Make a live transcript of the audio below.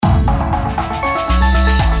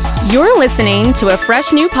You're listening to a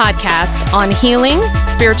fresh new podcast on healing,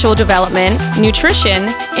 spiritual development, nutrition,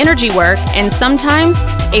 energy work, and sometimes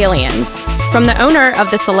aliens. From the owner of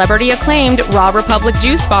the celebrity-acclaimed Raw Republic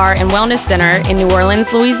Juice Bar and Wellness Center in New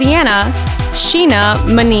Orleans, Louisiana, Sheena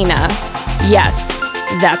Manina. Yes,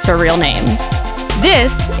 that's her real name.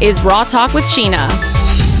 This is Raw Talk with Sheena.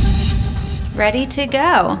 Ready to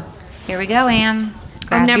go. Here we go, Ann.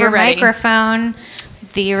 Grab I'm never your ready. microphone.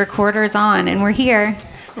 The recorder's on, and we're here.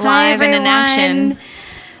 Live Hi, and in everyone. action.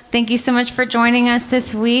 Thank you so much for joining us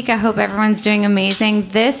this week. I hope everyone's doing amazing.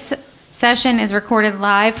 This session is recorded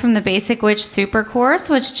live from the Basic Witch Super Course,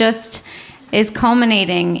 which just is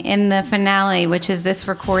culminating in the finale, which is this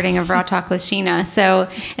recording of Raw Talk with Sheena. So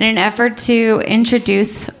in an effort to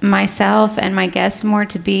introduce myself and my guests more,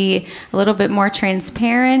 to be a little bit more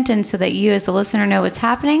transparent and so that you as the listener know what's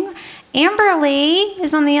happening, Amberly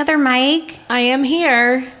is on the other mic I am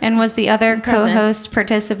here. and was the other present. co-host,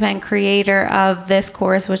 participant, creator of this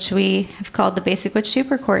course, which we have called the Basic Witch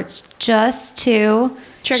Super Course, just to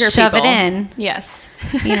Trigger shove people. it in. Yes.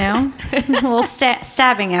 You know, a little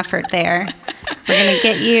stabbing effort there. We're going to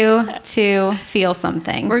get you to feel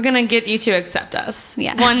something. We're going to get you to accept us.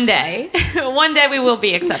 Yeah. One day. One day we will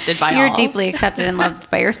be accepted by You're all. deeply accepted and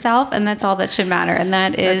loved by yourself, and that's all that should matter. And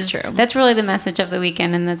That's true. That's really the message of the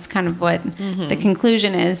weekend, and that's kind of what the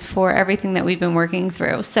conclusion is for everything that we've been working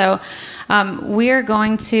through. So we're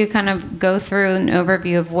going to kind of go through an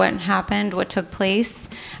overview of what happened, what took place.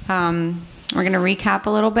 We're going to recap a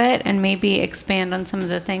little bit and maybe expand on some of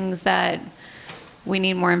the things that we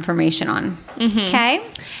need more information on. Okay?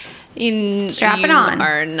 Strap it on. You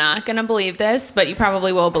are not going to believe this, but you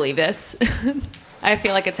probably will believe this. I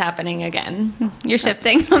feel like it's happening again. You're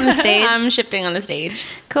shifting on the stage. I'm shifting on the stage.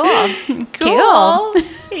 Cool. Cool.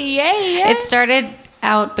 Yay. It started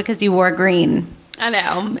out because you wore green. I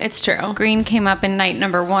know. It's true. Green came up in night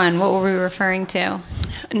number 1. What were we referring to?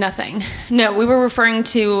 Nothing. No, we were referring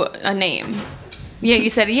to a name. Yeah, you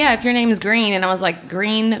said, yeah, if your name is Green, and I was like,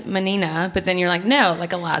 Green Manina, but then you're like, no,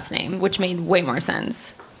 like a last name, which made way more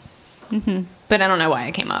sense. But I don't know why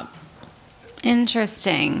it came up.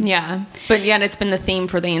 Interesting. Yeah, but yet it's been the theme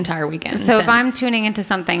for the entire weekend. So if I'm since. tuning into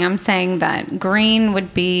something, I'm saying that green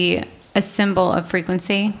would be a symbol of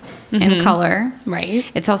frequency in color. Right.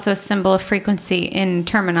 It's also a symbol of frequency in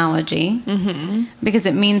terminology because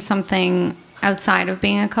it means something outside of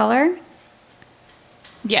being a color.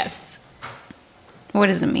 Yes. What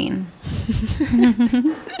does it mean?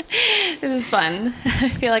 This is fun. I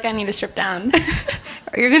feel like I need to strip down.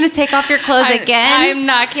 You're going to take off your clothes again? I'm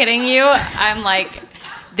not kidding you. I'm like,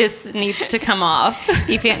 this needs to come off.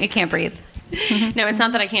 You can't breathe. No, it's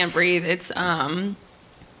not that I can't breathe. It's,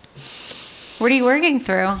 What are you working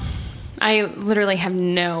through? I literally have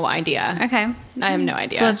no idea. Okay. I have no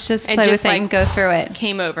idea. So let's just It play with it and go through it.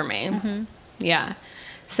 Came over me. Yeah.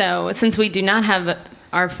 So since we do not have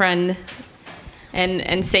our friend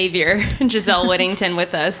and savior Giselle Whittington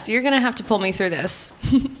with us, you're gonna have to pull me through this.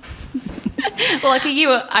 Well, look at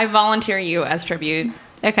you. I volunteer you as tribute.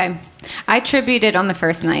 Okay. I tributed on the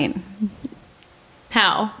first night.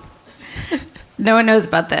 How? No one knows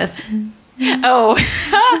about this. Oh,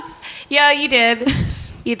 yeah, you did.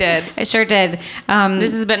 You did. I sure did.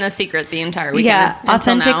 This has been a secret the entire weekend. Yeah,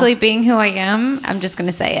 until now. authentically being who I am, I'm just going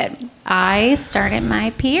to say it. I started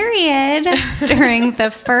my period during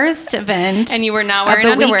the first event. And you were not of wearing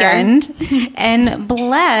the underwear. weekend and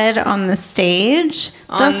bled on the stage,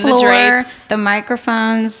 On the the floor, drapes. the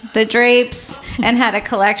microphones, the drapes, and had a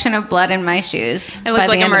collection of blood in my shoes. It looked by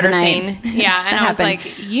like the a end of the murder night. scene. Yeah, and That I was happened.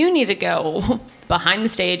 like, you need to go behind the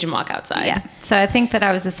stage and walk outside. Yeah, so I think that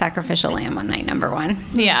I was the sacrificial lamb on night number 1.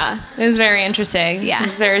 Yeah, it was very interesting. Yeah. It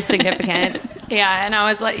was very significant. Yeah, and I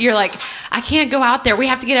was like, you're like, I can't go out there. We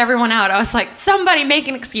have to get everyone out. I was like, somebody make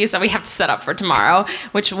an excuse that we have to set up for tomorrow,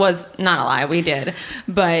 which was not a lie. We did.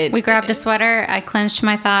 But We grabbed a sweater, I clenched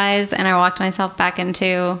my thighs, and I walked myself back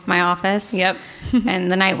into my office. Yep. And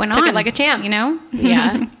the night went Took on. it like a champ. You know?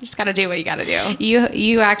 Yeah, you just got to do what you got to do.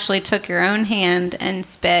 You actually took your own hand and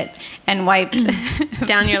spit and wiped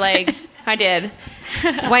Down your leg. I did.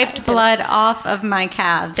 wiped blood off of my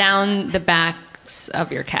calves. Down the backs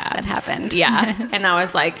of your calves. That happened. Yeah. And I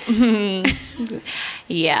was like,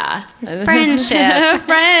 yeah. Friendship.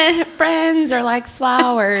 Friends are like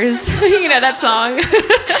flowers. You know that song?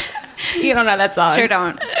 You don't know that song? Sure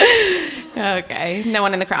don't. Okay. No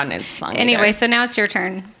one in the crowd knows the song. Anyway, either. so now it's your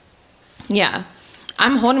turn. Yeah.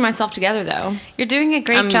 I'm holding myself together, though. You're doing a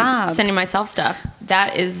great I'm job. sending myself stuff.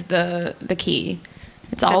 That is the key.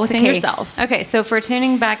 It's all That's the within key. yourself. Okay, so if we're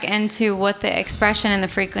tuning back into what the expression and the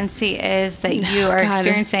frequency is that you are God,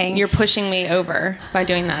 experiencing. You're pushing me over by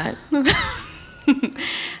doing that.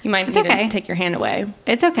 You might need to take your hand away.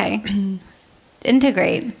 It's okay.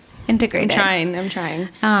 Integrate I'm it. trying.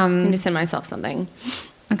 I need to send myself something.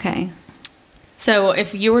 Okay. So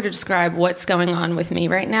if you were to describe what's going on with me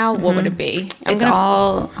right now, what would it be? It's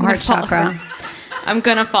all heart chakra. I'm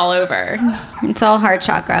going to fall over. It's all heart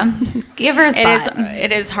chakra. Give her a spot.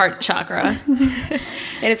 It is heart chakra.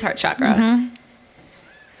 It is heart chakra. Mm-hmm.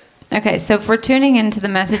 Okay, so if we're tuning into the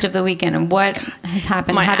message of the weekend and what has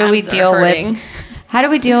happened, how do we deal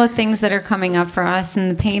with things that are coming up for us and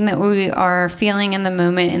the pain that we are feeling in the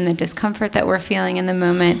moment and the discomfort that we're feeling in the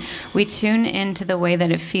moment? We tune into the way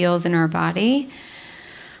that it feels in our body.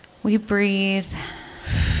 We breathe.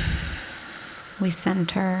 We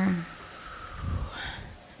center.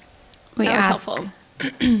 We ask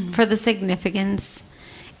for the significance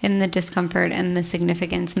in the discomfort and the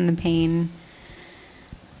significance in the pain.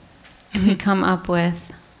 And we come up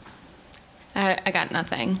with... I got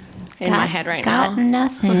nothing in my head right now. Got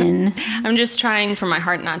nothing. I'm just trying for my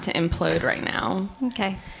heart not to implode right now.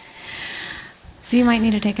 Okay. So you might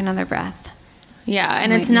need to take another breath. Yeah,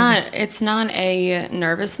 and it's not a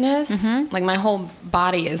nervousness. Mm-hmm. Like my whole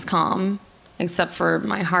body is calm except for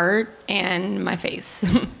my heart and my face.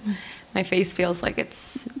 My face feels like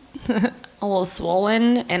it's a little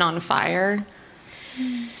swollen and on fire.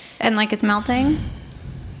 And like it's melting?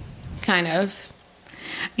 Kind of.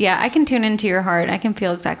 Yeah, I can tune into your heart. I can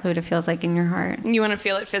feel exactly what it feels like in your heart. You want to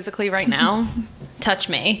feel it physically right now? Touch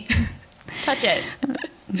me. Touch it.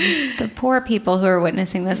 The poor people who are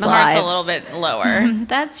witnessing this live. The heart's a little bit lower.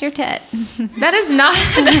 That's your tit. That is not.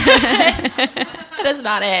 That is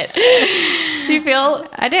not it. You feel?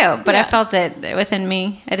 I do, but I felt it within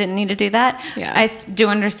me. I didn't need to do that. Yeah. I do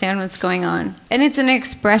understand what's going on, and it's an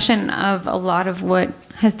expression of a lot of what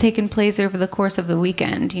has taken place over the course of the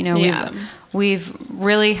weekend. You know, we've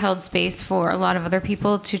really held space for a lot of other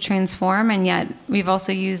people to transform, and yet we've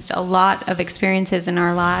also used a lot of experiences in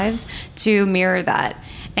our lives to mirror that.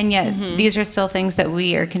 And yet these are still things that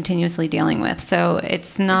we are continuously dealing with. So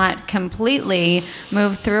it's not completely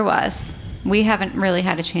moved through us. We haven't really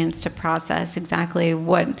had a chance to process exactly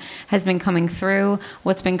what has been coming through,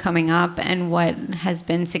 what's been coming up, and what has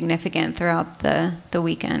been significant throughout the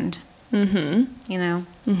weekend. Mm-hmm. You know?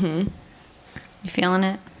 Mm-hmm. You feeling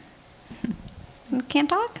it? Can't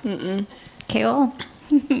talk? Mm-mm. Cool.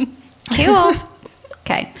 Cool.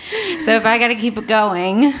 Okay. So if I got to keep it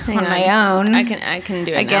going on my own. I can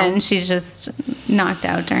do it again, now. She's just knocked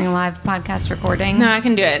out during a live podcast recording. No, I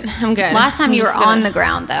can do it. I'm good. Last time you were on the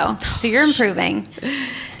ground, though. So you're improving.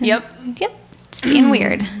 Yep. Just being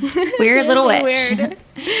weird. Weird little witch. Weird.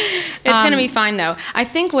 It's going to be fine, though. I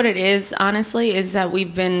think what it is, honestly, is that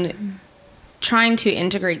we've been trying to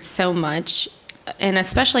integrate so much, and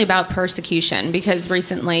especially about persecution, because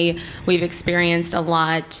recently we've experienced a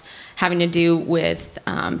lot having to do with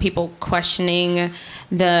people questioning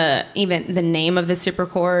even the name of the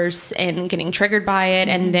Supercourse and getting triggered by it,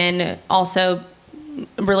 and then also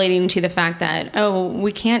relating to the fact that,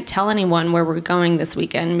 we can't tell anyone where we're going this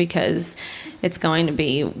weekend because it's going to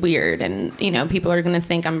be weird, and people are going to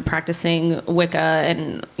think I'm practicing Wicca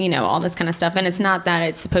and all this kind of stuff. And it's not that.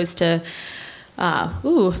 It's supposed to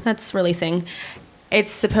that's releasing. It's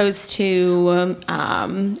supposed to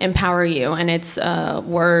empower you, and it's a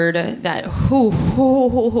word that...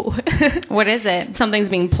 What is it? Something's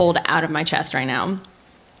being pulled out of my chest right now.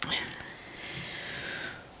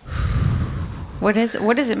 What does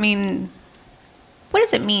it mean? What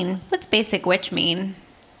does it mean? What's basic witch mean?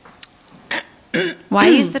 Why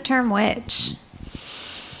use the term witch?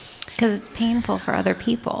 Because it's painful for other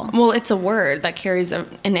people. Well, it's a word that carries an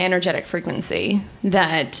energetic frequency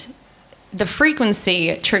that... The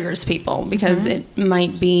frequency triggers people because it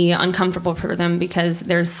might be uncomfortable for them because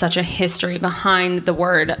there's such a history behind the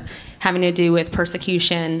word having to do with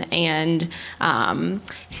persecution and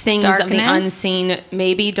things of the unseen.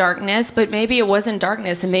 Maybe darkness, but maybe it wasn't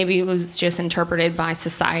darkness, and maybe it was just interpreted by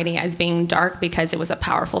society as being dark because it was a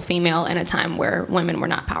powerful female in a time where women were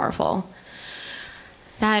not powerful.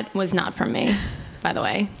 That was not from me, by the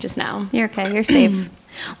way, just now. You're okay. You're safe.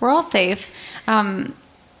 We're all safe.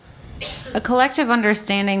 A collective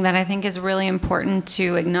understanding that I think is really important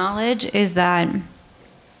to acknowledge is that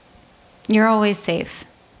you're always safe.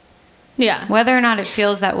 Yeah. Whether or not it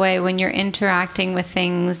feels that way when you're interacting with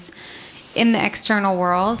things in the external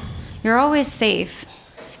world, you're always safe.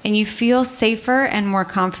 And you feel safer and more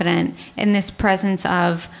confident in this presence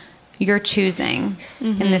of your choosing,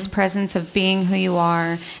 in this presence of being who you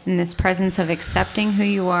are, in this presence of accepting who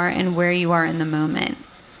you are and where you are in the moment.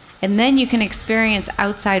 And then you can experience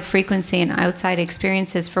outside frequency and outside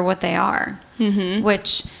experiences for what they are,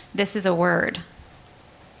 which this is a word.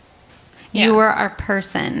 Yeah. You are our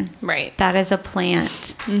person. Right. That is a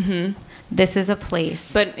plant. Mm-hmm. This is a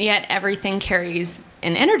place. But yet everything carries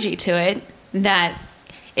an energy to it that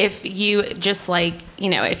if you just like,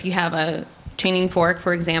 if you have a tuning fork,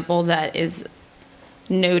 for example, that is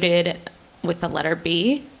noted with the letter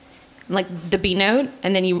B, like the B note,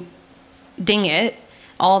 and then you ding it,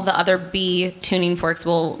 all the other B tuning forks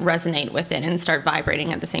will resonate with it and start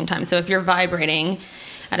vibrating at the same time. So if you're vibrating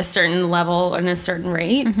at a certain level and a certain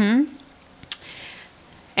rate,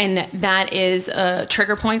 and that is a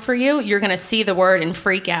trigger point for you, you're going to see the word and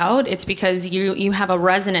freak out. It's because you have a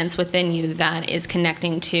resonance within you that is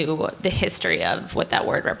connecting to the history of what that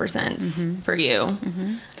word represents for you.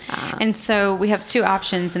 And so we have two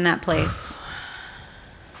options in that place.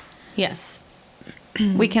 Yes.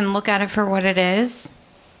 We can look at it for what it is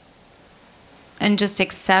and just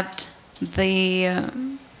accept the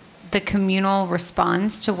communal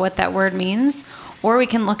response to what that word means, or we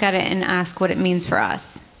can look at it and ask what it means for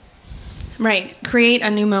us. Right. Create a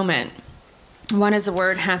new moment. Why does the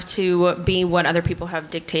word have to be what other people have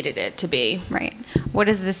dictated it to be? Right. What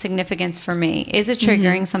is the significance for me? Is it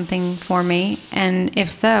triggering something for me? And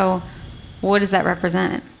if so, what does that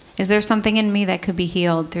represent? Is there something in me that could be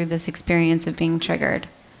healed through this experience of being triggered?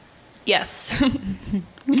 Yes.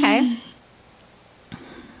 Okay.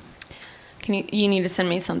 You need to send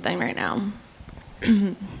me something right now.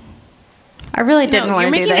 I really didn't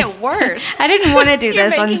want to do this. You're making it worse. I didn't want to do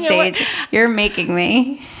this on making it stage. You're making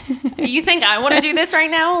me. You think I want to do this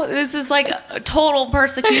right now? This is like total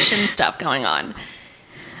persecution stuff going on.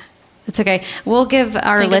 It's okay. We'll give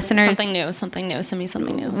our listeners something new. Send me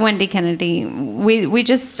something new. Wendy Kennedy. I'm going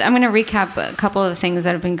to recap a couple of the things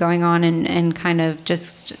that have been going on and kind of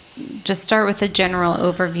just start with a general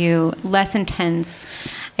overview, less intense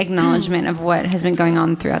acknowledgement of what has been going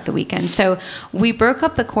on throughout the weekend. So we broke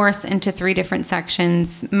up the course into 3 different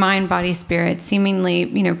sections: mind, body, spirit, seemingly,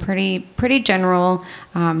 pretty general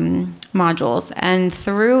modules. And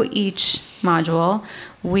through each module,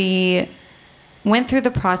 we went through the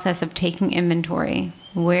process of taking inventory.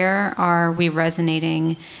 Where are we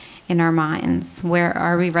resonating in our minds? Where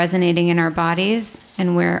are we resonating in our bodies?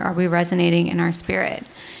 And where are we resonating in our spirit,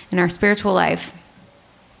 in our spiritual life?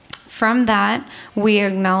 From that, we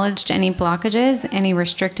acknowledged any blockages, any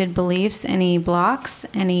restricted beliefs, any blocks,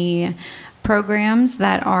 any programs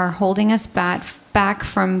that are holding us back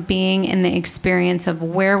from being in the experience of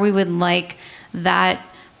where we would like that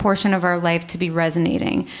portion of our life to be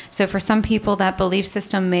resonating. So for some people, that belief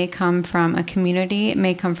system may come from a community, it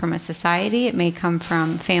may come from a society, it may come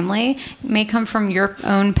from family, it may come from your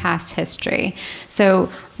own past history. So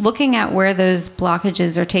looking at where those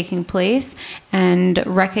blockages are taking place and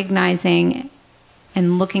recognizing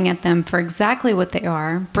and looking at them for exactly what they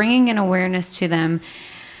are, bringing an awareness to them.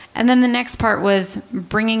 And then the next part was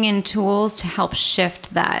bringing in tools to help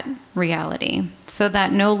shift that reality so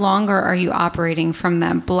that no longer are you operating from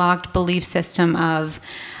that blocked belief system of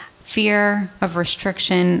fear, of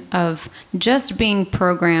restriction, of just being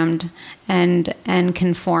programmed and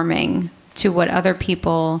conforming to what other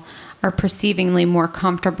people are perceivingly more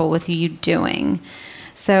comfortable with you doing.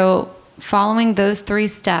 So following those 3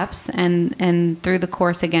 steps and through the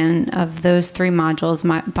course again of those 3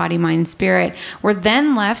 modules, body, mind, spirit, we're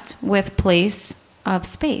then left with place of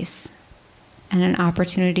space and an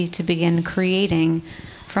opportunity to begin creating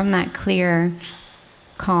from that clear,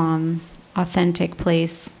 calm, authentic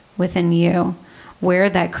place within you, where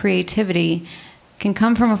that creativity can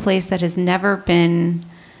come from a place that has never been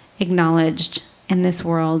acknowledged in this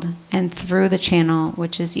world and through the channel,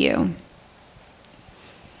 which is you.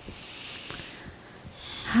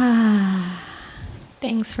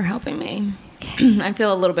 Thanks for helping me. Okay. I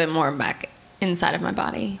feel a little bit more back inside of my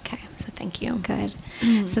body. Okay. So thank you. Good.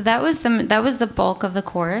 So that was the bulk of the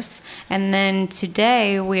course. And then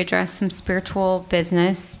today we addressed some spiritual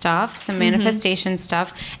business stuff, some manifestation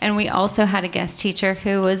stuff. And we also had a guest teacher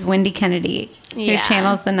who was Wendy Kennedy, who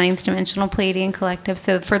channels the 9th Dimensional Pleiadian Collective.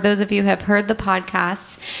 So for those of you who have heard the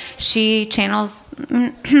podcast, she channels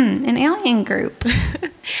an alien group.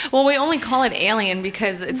 Well, we only call it alien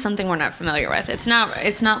because it's something we're not familiar with. It's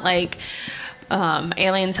not like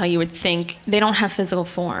aliens how you would think. They don't have physical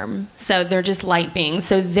form, so they're just light beings.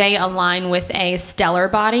 So they align with a stellar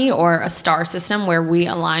body or a star system, where we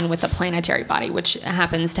align with a planetary body, which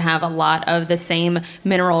happens to have a lot of the same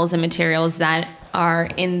minerals and materials that are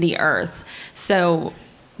in the Earth. So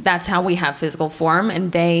that's how we have physical form,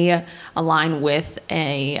 and they align with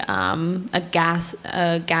a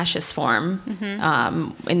gaseous form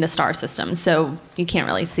in the star system. So you can't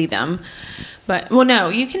really see them, but no,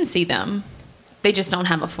 you can see them. They just don't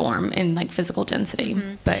have a form in like physical density.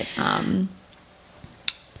 But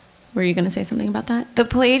Were you going to say something about that? The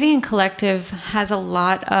Pleiadian Collective has a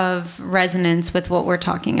lot of resonance with what we're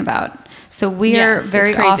talking about. So we are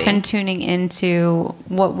very often tuning into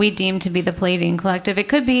what we deem to be the Pleiadian Collective. It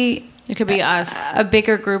could be us, a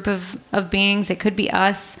bigger group of beings. It could be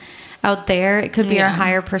us out there. It could be our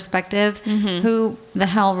higher perspective. Who the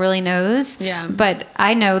hell really knows? Yeah. But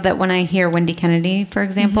I know that when I hear Wendy Kennedy, for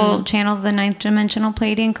example, channel the Ninth Dimensional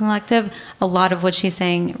Pleiadian Collective, a lot of what she's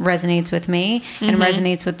saying resonates with me and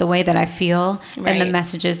resonates with the way that I feel and the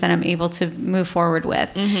messages that I'm able to move forward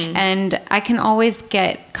with. And I can always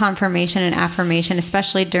get confirmation and affirmation,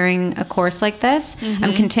 especially during a course like this.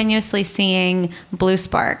 I'm continuously seeing blue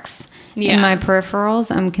sparks in my peripherals.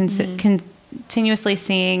 I'm continuously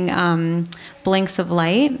seeing blinks of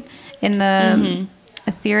light in the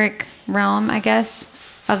etheric realm, I guess,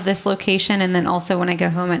 of this location. And then also when I go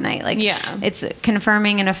home at night, it's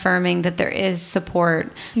confirming and affirming that there is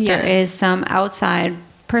support. There is some outside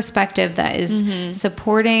perspective that is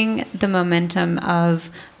supporting the momentum of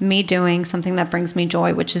me doing something that brings me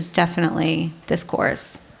joy, which is definitely this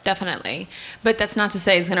course. Definitely. But that's not to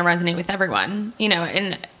say it's going to resonate with everyone,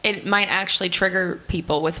 and it might actually trigger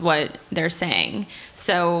people with what they're saying.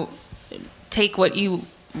 So take what you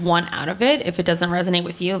want out of it. If it doesn't resonate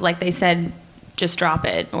with you, like they said, just drop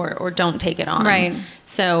it or don't take it on. Right.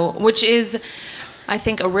 So, which is, I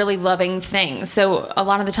think, a really loving thing. So a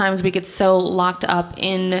lot of the times we get so locked up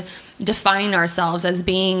in defining ourselves as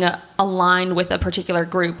being aligned with a particular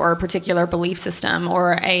group or a particular belief system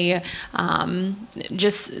or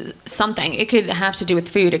just something. It could have to do with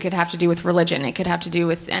food. It could have to do with religion. It could have to do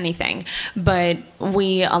with anything. But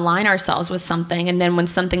we align ourselves with something, and then when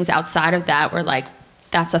something's outside of that, we're like,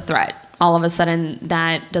 that's a threat. All of a sudden,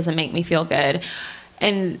 that doesn't make me feel good.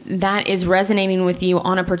 And that is resonating with you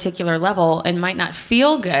on a particular level and might not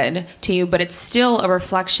feel good to you, but it's still a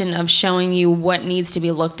reflection of showing you what needs to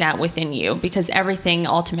be looked at within you, because everything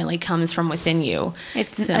ultimately comes from within you.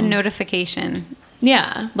 It's a notification.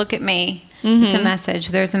 Yeah. Look at me. It's a message.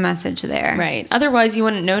 There's a message there. Right. Otherwise, you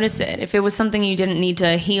wouldn't notice it. If it was something you didn't need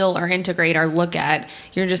to heal or integrate or look at,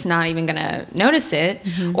 you're just not even going to notice it,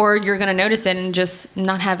 or you're going to notice it and just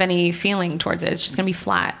not have any feeling towards it. It's just going to be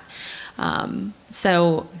flat.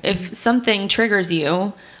 So if something triggers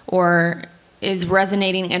you or is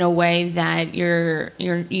resonating in a way that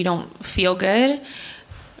you don't feel good,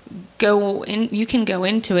 you can go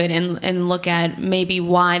into it and look at maybe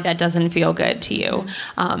why that doesn't feel good to you.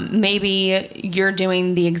 Maybe you're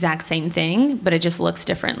doing the exact same thing, but it just looks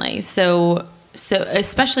differently. So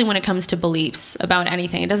especially when it comes to beliefs about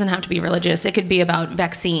anything, it doesn't have to be religious. It could be about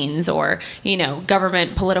vaccines or,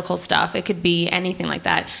 government, political stuff. It could be anything like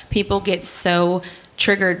that. People get so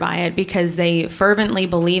triggered by it because they fervently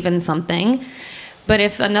believe in something. But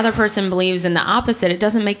if another person believes in the opposite, it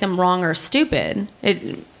doesn't make them wrong or stupid.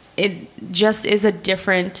 It just is a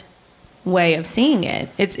different way of seeing it.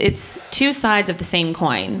 It's two sides of the same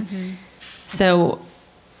coin. So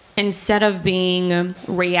instead of being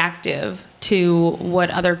reactive to what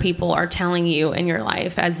other people are telling you in your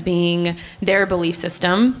life as being their belief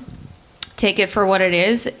system, take it for what it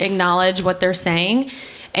is, acknowledge what they're saying,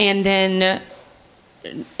 and then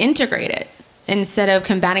integrate it. Instead of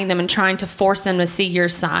combating them and trying to force them to see your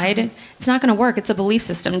side, it's not going to work. It's a belief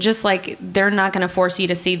system. Just like they're not going to force you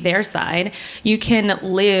to see their side. You can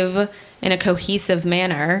live in a cohesive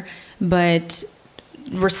manner, but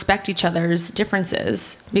respect each other's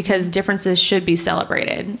differences, because differences should be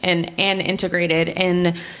celebrated and integrated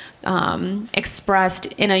and expressed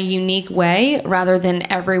in a unique way rather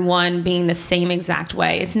than everyone being the same exact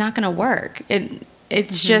way. It's not going to work.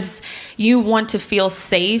 It's just, you want to feel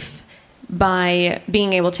safe by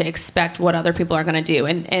being able to expect what other people are going to do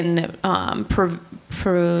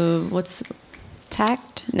what's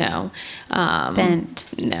tact? No. Bent?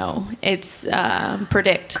 No. It's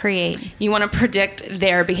predict. Create. You want to predict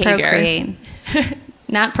their behavior. Procreate.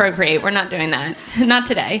 Not procreate. We're not doing that. Not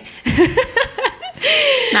today.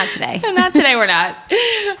 Not today. Not today, we're not.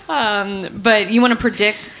 But you want to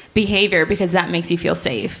predict behavior because that makes you feel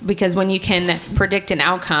safe. Because when you can predict an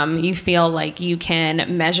outcome, you feel like you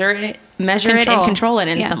can measure it and control it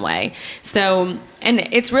in some way. So, and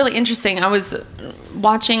it's really interesting. I was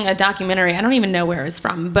watching a documentary. I don't even know where it's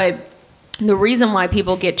from, but the reason why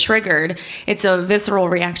people get triggered, it's a visceral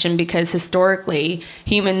reaction because historically,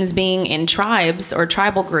 humans being in tribes or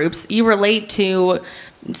tribal groups, you relate to,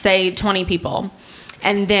 say, 20 people.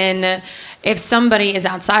 And then if somebody is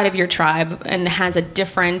outside of your tribe and has a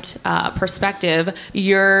different perspective,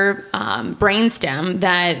 your brainstem,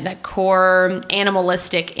 that core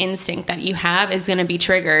animalistic instinct that you have is going to be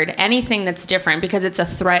triggered. Anything that's different, because it's a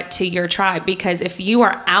threat to your tribe. Because if you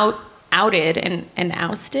are outed and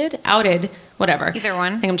outed, whatever. Either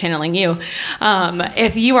one. I think I'm channeling you.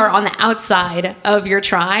 If you are on the outside of your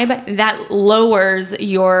tribe, that lowers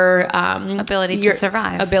your ability to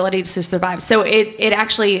survive. So it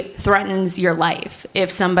actually threatens your life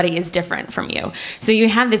if somebody is different from you. So you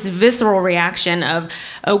have this visceral reaction of,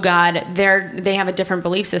 oh God, they have a different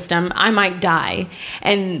belief system. I might die.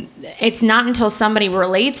 And it's not until somebody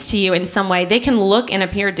relates to you in some way, they can look and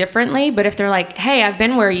appear differently. But if they're like, hey, I've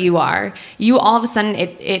been where you are, you all of a sudden,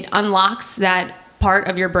 it unlocks that part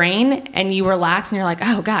of your brain and you relax and you're like,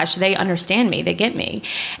 oh gosh, they understand me, they get me.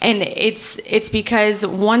 And it's because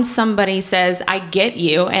once somebody says, I get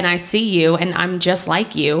you and I see you and I'm just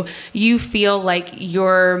like you feel like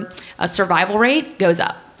your survival rate goes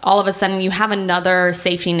up. All of a sudden you have another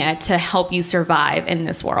safety net to help you survive in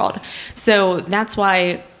this world. So that's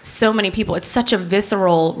why so many people, it's such a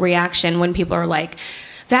visceral reaction when people are like,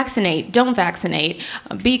 vaccinate, don't vaccinate,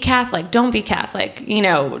 be Catholic, don't be Catholic,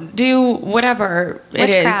 do whatever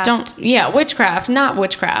witchcraft. It is. Witchcraft, not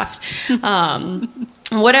witchcraft.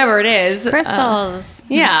 Whatever it is. Crystals.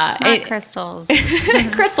 Not crystals.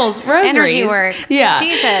 Crystals, rosaries. Energy work. Yeah.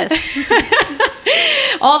 Jesus.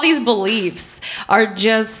 All these beliefs are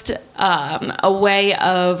just a way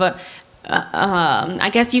of I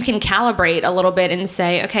guess you can calibrate a little bit and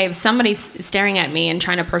say, okay, if somebody's staring at me and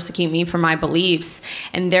trying to persecute me for my beliefs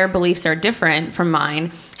and their beliefs are different from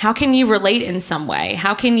mine, how can you relate in some way?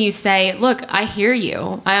 How can you say, look, I hear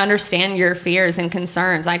you. I understand your fears and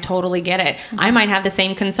concerns. I totally get it. Mm-hmm. I might have the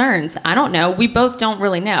same concerns. I don't know. We both don't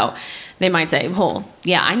really know. They might say, well,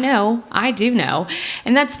 yeah, I know. I do know.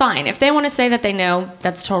 And that's fine. If they want to say that they know,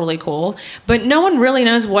 that's totally cool. But no one really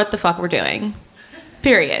knows what the fuck we're doing.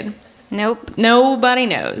 Period. Nope. Nobody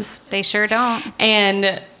knows. They sure don't.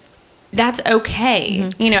 And that's okay.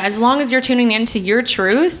 Mm-hmm. As long as you're tuning into your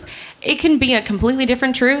truth, it can be a completely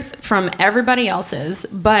different truth from everybody else's.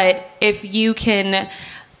 But if you can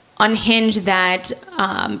unhinge that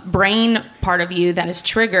brain part of you that is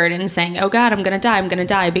triggered and saying, oh God, I'm going to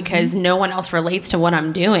die because no one else relates to what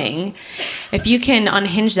I'm doing. If you can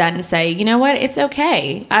unhinge that and say, you know what, it's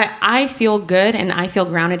okay. I feel good and I feel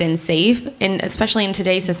grounded and safe. And especially in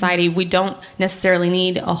today's society, we don't necessarily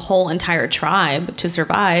need a whole entire tribe to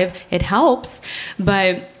survive. It helps,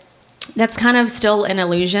 but that's kind of still an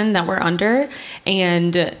illusion that we're under.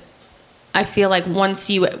 And I feel like once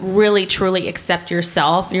you really truly accept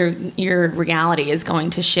yourself, your reality is going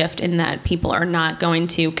to shift in that people are not going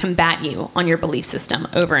to combat you on your belief system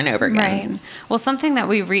over and over again. Right. Well, something that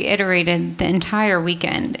we reiterated the entire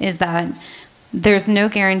weekend is that there's no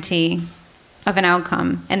guarantee of an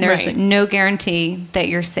outcome, and there's no guarantee that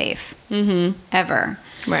you're safe ever.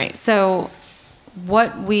 Right. So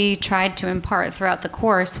what we tried to impart throughout the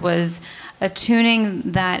course was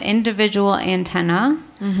attuning that individual antenna,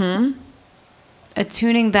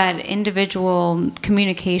 attuning that individual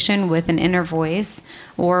communication with an inner voice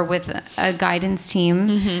or with a guidance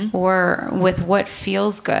team or with what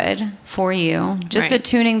feels good for you. Just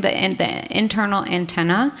attuning the internal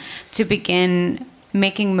antenna to begin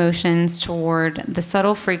making motions toward the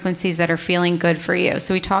subtle frequencies that are feeling good for you.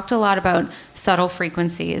 So we talked a lot about subtle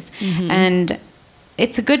frequencies, and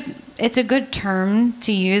it's a good term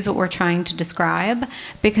to use what we're trying to describe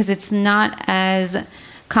because it's not as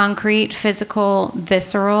concrete, physical,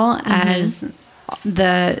 visceral as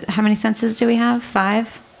how many senses do we have?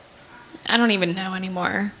 5? I don't even know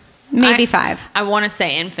anymore. Maybe 5. I want to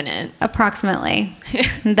say infinite. Approximately.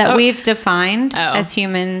 That we've defined as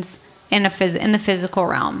humans in the physical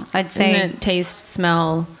realm. I'd say taste,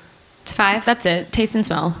 smell. It's 5. That's it. Taste and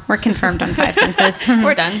smell. We're confirmed on 5 senses.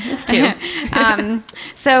 We're done. It's 2.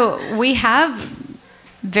 So we have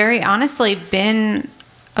very honestly been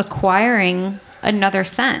acquiring another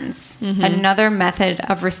sense, another method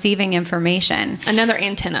of receiving information. Another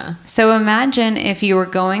antenna. So imagine if you were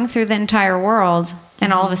going through the entire world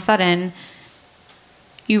and all of a sudden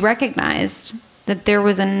you recognized that there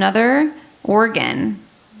was another organ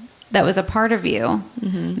that was a part of you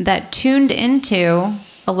that tuned into,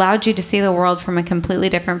 allowed you to see the world from a completely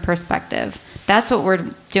different perspective. That's what we're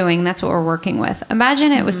doing. That's what we're working with.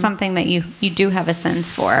 Imagine it was something that you do have a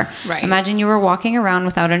sense for. Right. Imagine you were walking around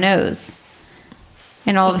without a nose.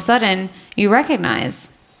 And all of a sudden, you recognize,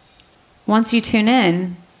 once you tune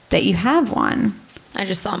in, that you have one. I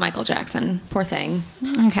just saw Michael Jackson. Poor thing.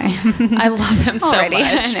 Okay. I love him so much.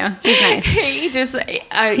 I know. He's nice.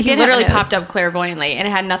 He literally popped up clairvoyantly, and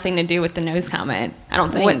it had nothing to do with the nose comment. I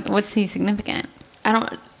don't think. What's he significant?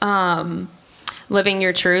 I don't... living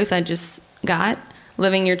your truth, I just got.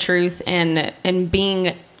 Living your truth and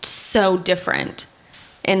being so different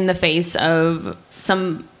in the face of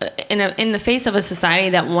in the face of a society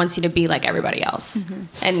that wants you to be like everybody else.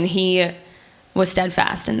 And he was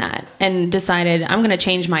steadfast in that and decided, I'm going to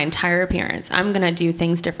change my entire appearance. I'm going to do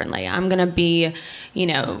things differently. I'm going to be,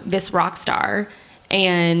 this rock star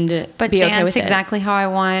and but be dance okay with exactly how I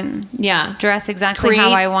want. Yeah. Dress exactly Create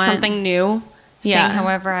how I want. something new. Sing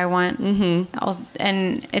however I want. Mm-hmm.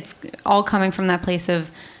 And it's all coming from that place of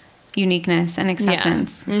uniqueness and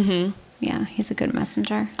acceptance. Yeah. Mm-hmm. Yeah, he's a good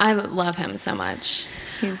messenger. I love him so much.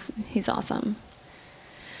 He's awesome.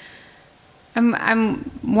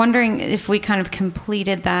 I'm wondering if we kind of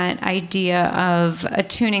completed that idea of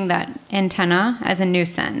attuning that antenna as a new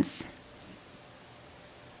sense.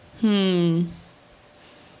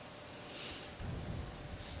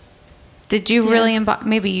 Did you really embody?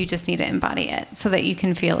 Maybe you just need to embody it so that you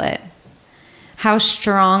can feel it. How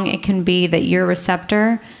strong it can be that your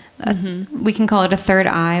receptor, we can call it a third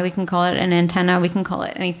eye, we can call it an antenna, we can call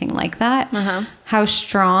it anything like that. How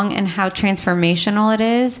strong and how transformational it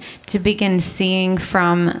is to begin seeing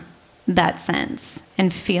from that sense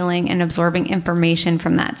and feeling and absorbing information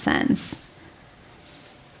from that sense.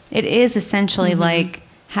 It is essentially like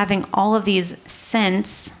having all of these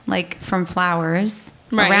scents, like from flowers,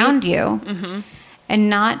 around you, and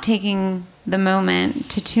not taking the moment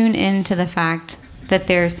to tune into the fact that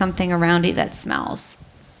there's something around you that smells.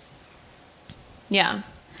 Yeah.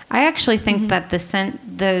 I actually think that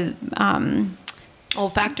the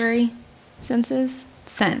olfactory senses?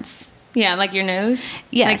 Sense. Yeah, like your nose?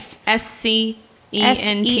 Yes. Like SCENTS?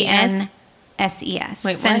 SENSES.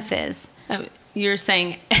 Wait, senses. Oh, you're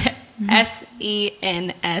saying SENSES.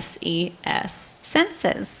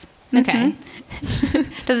 Senses. Okay.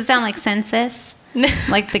 Does it sound like census?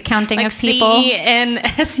 Like the counting like of people?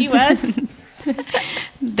 CENSUS?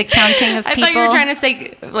 The counting of people? I thought you were trying to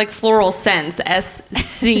say like floral scents.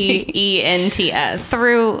 SCENTS.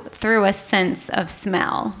 Through a sense of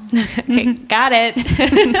smell. Okay, got it.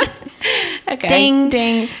 Okay. Ding.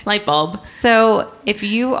 Ding. Light bulb. So if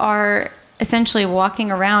you are essentially walking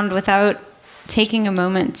around without taking a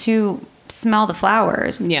moment to smell the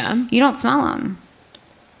flowers, you don't smell them.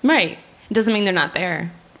 Right. It doesn't mean they're not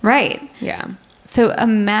there. Right. Yeah. So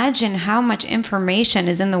imagine how much information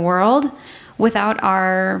is in the world without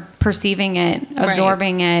our perceiving it,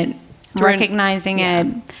 absorbing it, recognizing it,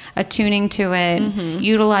 attuning to it,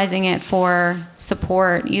 utilizing it for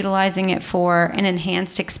support, utilizing it for an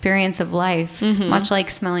enhanced experience of life, much like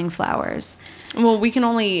smelling flowers. Well, we can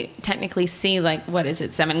only technically see, like,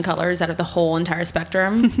 7 colors out of the whole entire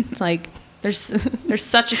spectrum. It's like there's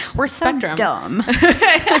such a spectrum. So dumb.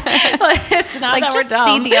 It's not like that just we're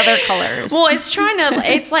dumb. See the other colors. Well,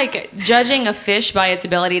 it's like judging a fish by its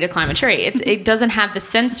ability to climb a tree. It doesn't have the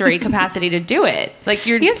sensory capacity to do it. Like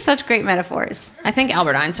you have such great metaphors. I think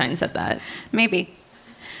Albert Einstein said that. Maybe.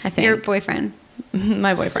 I think your boyfriend.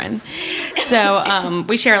 My boyfriend. So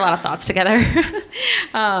we share a lot of thoughts together.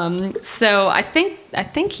 So I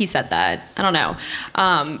think he said that. I don't know.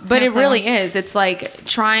 But it really is. It's like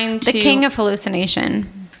trying to... The king of hallucination.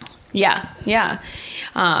 Yeah. Yeah.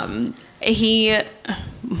 He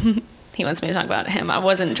wants me to talk about him. I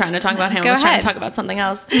wasn't trying to talk about him. I was trying to talk about something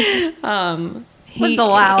else. What's a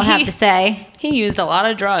while, I have to say. He used a lot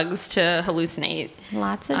of drugs to hallucinate.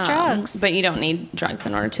 Lots of drugs. But you don't need drugs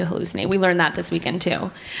in order to hallucinate. We learned that this weekend,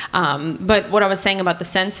 too. But what I was saying about the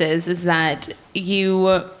senses is that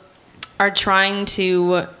you are trying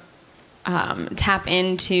to tap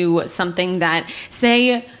into something that,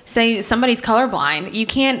 say somebody's colorblind. You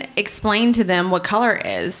can't explain to them what color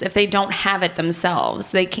is if they don't have it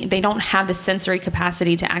themselves. They don't have the sensory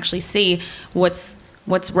capacity to actually see what's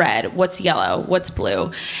red, what's yellow, what's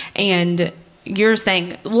blue. And you're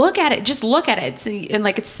saying, look at it, just look at it. And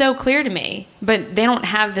like, it's so clear to me, but they don't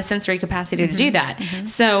have the sensory capacity to do that.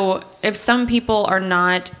 So if some people are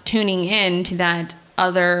not tuning in to that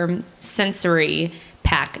other sensory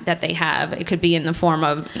pack that they have, it could be in the form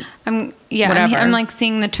of whatever. I'm like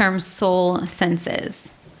seeing the term soul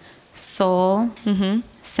senses. Soul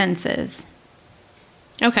senses.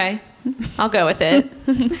 Okay. I'll go with it.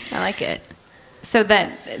 I like it. So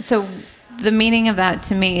the meaning of that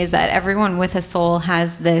to me is that everyone with a soul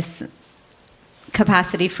has this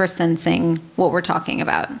capacity for sensing what we're talking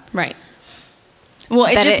about. Right. Well,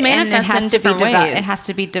 it just manifests in different ways. It has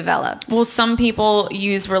to be developed. Well, some people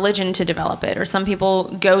use religion to develop it, or some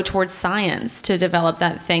people go towards science to develop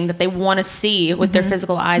that thing that they want to see with their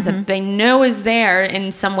physical eyes that they know is there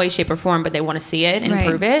in some way, shape, or form, but they want to see it and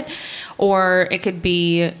prove it. Or it could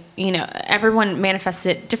be, everyone manifests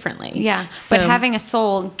it differently. Yeah, so, but having a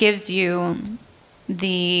soul gives you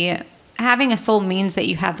having a soul means that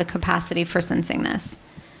you have the capacity for sensing this.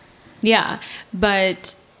 Yeah,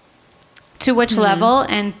 but... To which level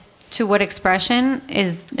and to what expression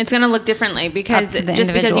is... It's going to look differently because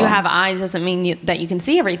just because you have eyes doesn't mean that you can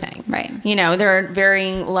see everything. Right. You know, there are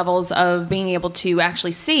varying levels of being able to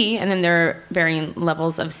actually see, and then there are varying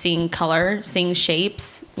levels of seeing color, seeing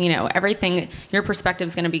shapes, you know, everything. Your perspective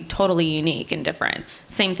is going to be totally unique and different.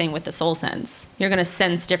 Same thing with the soul sense. You're going to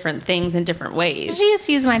sense different things in different ways. Did you just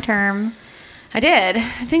use my term? I did.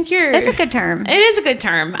 I think you're... It's a good term. It is a good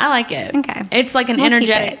term. I like it. Okay. It's like an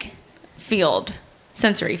energetic field.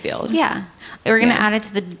 Sensory field. Yeah. We're going to add it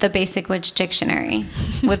to the Basic Witch Dictionary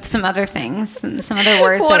with some other things, and some other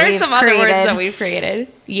words What that are we've some created. other words that we've created?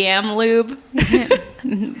 Yam lube.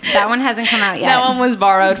 That one hasn't come out yet. That one was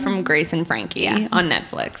borrowed from Grace and Frankie on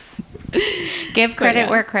Netflix. Give credit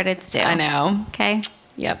where credit's due. I know. Okay?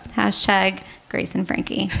 Yep. Hashtag Grace and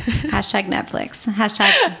Frankie. Hashtag Netflix.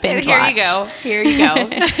 Hashtag binge Here watch. you go. Here you go.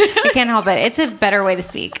 I can't help it. It's a better way to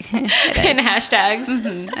speak. In hashtags.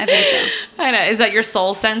 I think so. I know. Is that your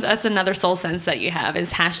soul sense? That's another soul sense that you have,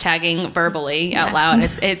 is hashtagging verbally out loud.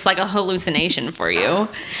 It's like a hallucination for you.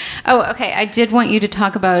 Oh, okay. I did want you to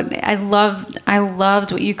talk about, I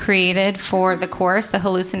loved what you created for the course, the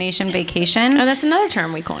hallucination vacation. Oh, that's another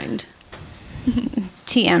term we coined.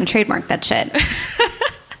 TM, trademark that shit.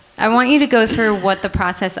 I want you to go through what the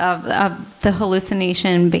process of the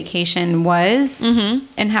hallucination vacation was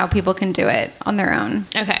and how people can do it on their own.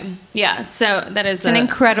 Okay. Yeah. So that is It's an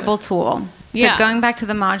incredible tool. So Yeah. going back to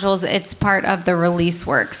the modules, it's part of the release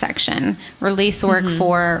work section. Release work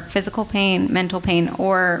for physical pain, mental pain,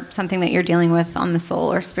 or something that you're dealing with on the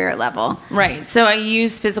soul or spirit level. Right. So I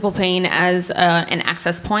use physical pain as an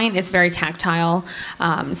access point. It's very tactile.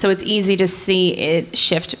 So it's easy to see it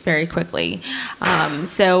shift very quickly.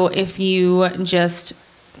 So if you just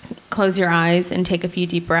close your eyes and take a few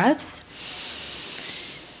deep breaths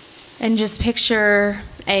and just picture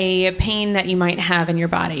a pain that you might have in your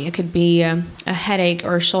body. It could be a headache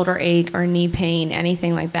or a shoulder ache or knee pain,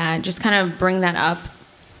 anything like that. Just kind of bring that up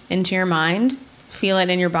into your mind. Feel it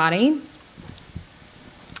in your body.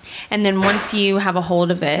 And then once you have a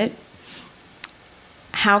hold of it,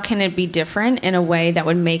 how can it be different in a way that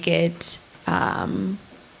would make it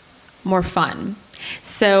more fun?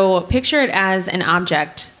 So picture it as an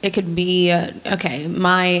object. It could be, okay,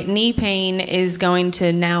 my knee pain is going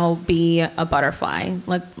to now be a butterfly.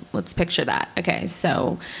 Let's picture that. Okay,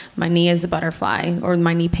 so my knee is a butterfly, or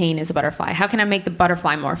my knee pain is a butterfly. How can I make the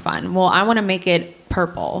butterfly more fun? Well, I want to make it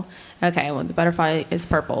purple. Okay, well, the butterfly is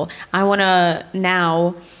purple. I want to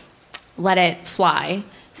now let it fly.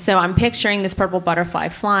 So I'm picturing this purple butterfly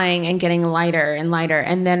flying and getting lighter and lighter.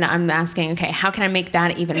 And then I'm asking, okay, how can I make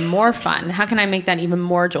that even more fun? How can I make that even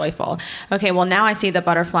more joyful? Okay, well, now I see the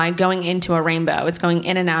butterfly going into a rainbow. It's going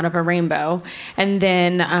in and out of a rainbow. And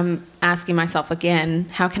then I'm asking myself again,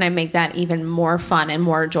 how can I make that even more fun and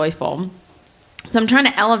more joyful? So I'm trying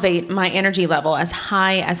to elevate my energy level as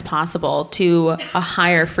high as possible to a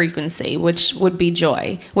higher frequency, which would be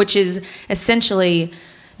joy, which is essentially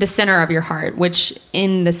the center of your heart, which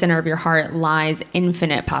in the center of your heart lies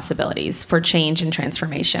infinite possibilities for change and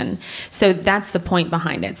transformation. So that's the point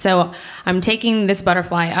behind it. So I'm taking this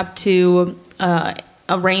butterfly up to a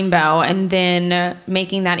rainbow and then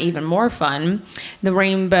making that even more fun. The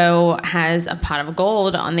rainbow has a pot of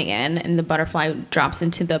gold on the end, and the butterfly drops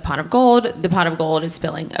into the pot of gold. The pot of gold is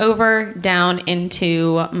spilling over down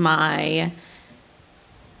into my,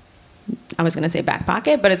 I was going to say back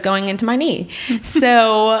pocket, but it's going into my knee.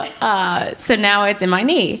 So now it's in my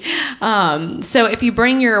knee. So if you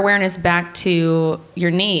bring your awareness back to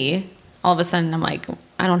your knee, all of a sudden I'm like,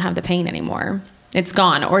 I don't have the pain anymore. It's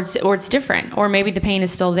gone, or it's different, or maybe the pain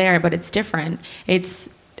is still there, but it's different.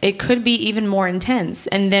 It could be even more intense.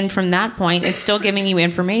 And then from that point, it's still giving you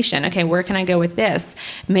information. Okay, where can I go with this?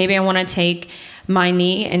 Maybe I want to take my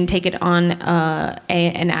knee and take it on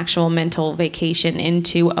an actual mental vacation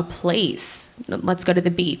into a place. Let's go to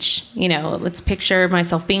the beach. Let's picture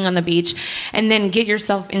myself being on the beach, and then get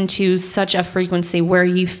yourself into such a frequency where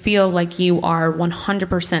you feel like you are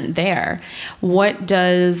 100% there. What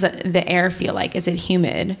does the air feel like? Is it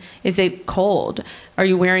humid? Is it cold? Are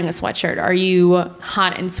you wearing a sweatshirt? Are you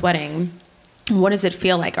hot and sweating? What does it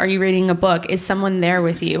feel like? Are you reading a book? Is someone there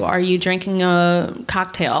with you? Are you drinking a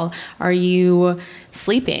cocktail? Are you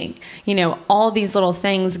sleeping? All these little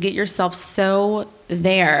things, get yourself so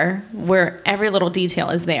there where every little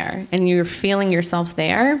detail is there and you're feeling yourself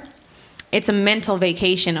there. It's a mental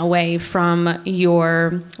vacation away from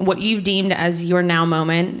what you've deemed as your now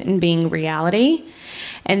moment and being reality.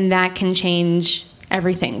 And that can change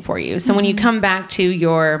everything for you. So when you come back to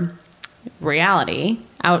your reality,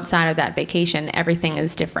 outside of that vacation, everything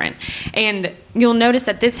is different. And you'll notice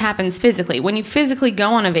that this happens physically. When you physically go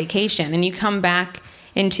on a vacation and you come back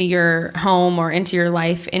into your home or into your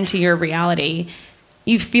life, into your reality,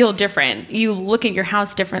 you feel different. You look at your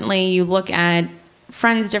house differently. You look at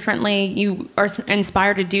friends differently. You are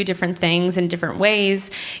inspired to do different things in different ways.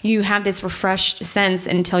 You have this refreshed sense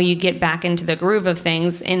until you get back into the groove of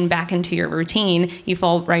things and back into your routine. You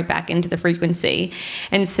fall right back into the frequency.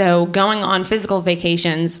 And so going on physical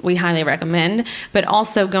vacations, we highly recommend, but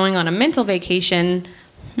also going on a mental vacation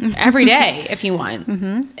every day if you want.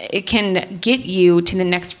 It can get you to the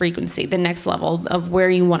next frequency, the next level of where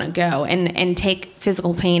you want to go, and take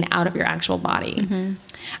physical pain out of your actual body.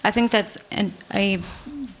 I think that's a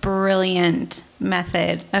brilliant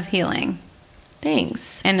method of healing.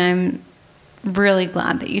 Thanks. And I'm really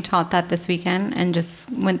glad that you taught that this weekend and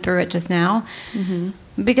just went through it just now.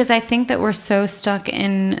 Because I think that we're so stuck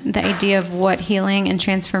in the idea of what healing and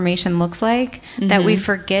transformation looks like that we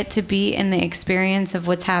forget to be in the experience of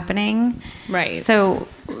what's happening. Right. So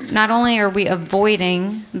not only are we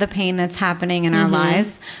avoiding the pain that's happening in our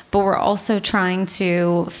lives, but we're also trying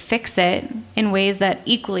to fix it in ways that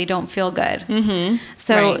equally don't feel good.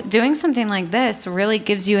 So doing something like this really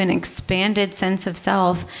gives you an expanded sense of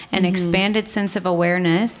self, an expanded sense of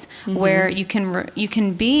awareness, where you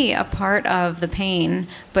can be a part of the pain,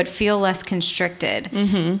 but feel less constricted.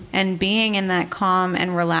 And being in that calm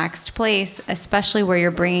and relaxed place, especially where you're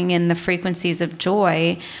bringing in the frequencies of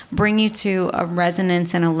joy, bring you to a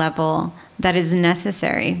resonance and a level that is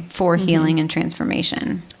necessary for healing and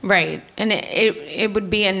transformation. Right. And it would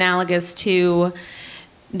be analogous to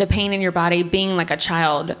the pain in your body being like a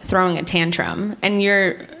child throwing a tantrum, and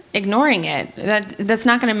you're ignoring it. That's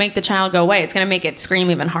not going to make the child go away. It's going to make it scream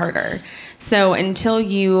even harder. So until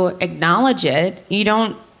you acknowledge it, you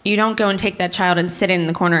don't go and take that child and sit in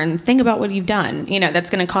the corner and think about what you've done. That's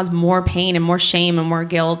going to cause more pain and more shame and more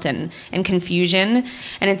guilt and confusion.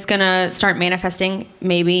 And it's going to start manifesting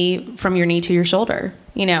maybe from your knee to your shoulder,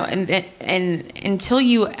 and until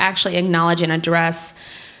you actually acknowledge and address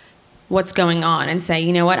what's going on and say,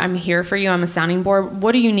 you know what, I'm here for you. I'm a sounding board.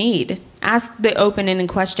 What do you need? Ask the open-ended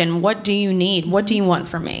question. What do you need? What do you want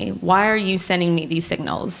from me? Why are you sending me these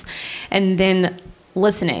signals? And then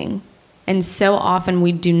listening. And so often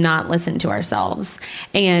we do not listen to ourselves.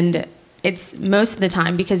 And it's most of the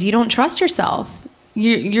time because you don't trust yourself.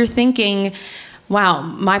 You're thinking, wow,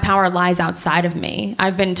 my power lies outside of me.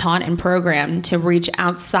 I've been taught and programmed to reach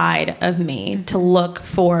outside of me, to look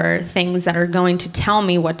for things that are going to tell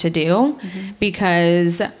me what to do,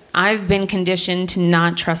 because I've been conditioned to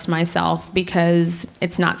not trust myself because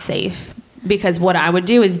it's not safe, because what I would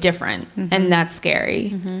do is different, and that's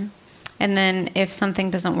scary. And then if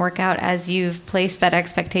something doesn't work out as you've placed that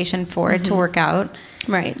expectation for it to work out,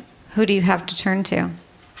 right? Who do you have to turn to?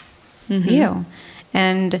 You.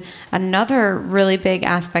 And another really big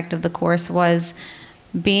aspect of the course was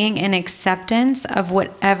being in acceptance of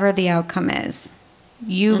whatever the outcome is.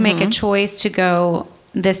 You make a choice to go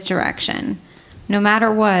this direction. No matter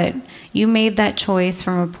what, you made that choice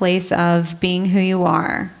from a place of being who you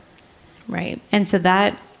are. Right. And so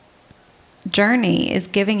that journey is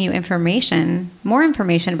giving you more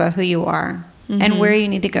information about who you are and where you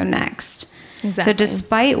need to go next. Exactly. So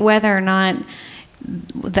despite whether or not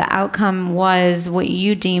the outcome was what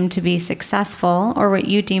you deem to be successful or what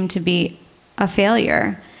you deem to be a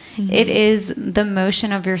failure, it is the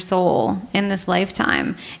motion of your soul in this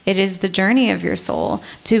lifetime. It is the journey of your soul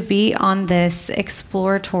to be on this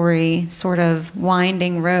exploratory sort of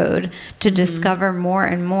winding road to discover more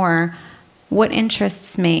and more what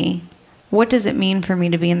interests me. What does it mean for me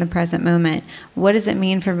to be in the present moment? What does it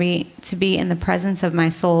mean for me to be in the presence of my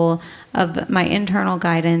soul, of my internal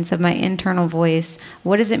guidance, of my internal voice?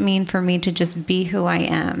 What does it mean for me to just be who I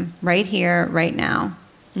am right here, right now?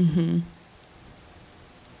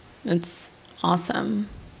 It's awesome.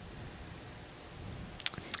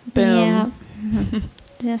 Boom. Yeah.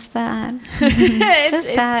 Just that.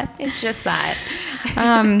 It's just that.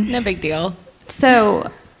 No big deal. So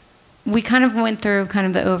we kind of went through kind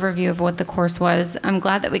of the overview of what the course was. I'm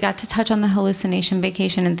glad that we got to touch on the hallucination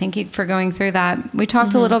vacation, and thank you for going through that. We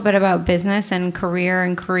talked a little bit about business and career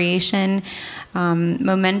and creation,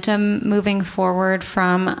 momentum moving forward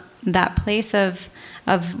from that place of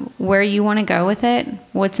where you want to go with it,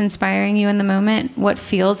 what's inspiring you in the moment, what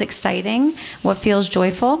feels exciting, what feels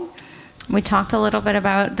joyful. We talked a little bit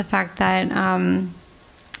about the fact that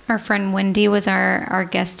our friend Wendy was our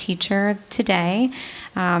guest teacher today,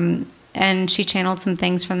 and she channeled some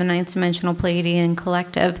things from the Ninth Dimensional Pleiadian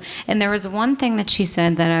Collective. And there was one thing that she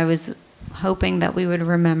said that I was hoping that we would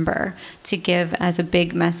remember to give as a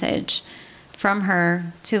big message from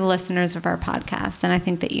her to the listeners of our podcast, and I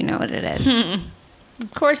think that you know what it is.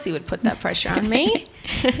 Of course you would put that pressure on me.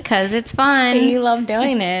 Because it's fun. You love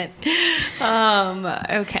doing it.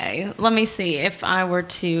 Okay, let me see. If I were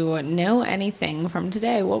to know anything from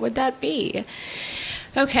today, what would that be?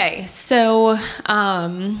 Okay, so...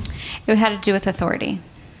 it had to do with authority.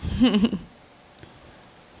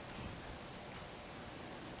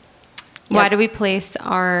 Why do we place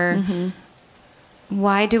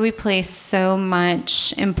why do we place so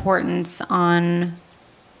much importance on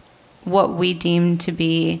what we deem to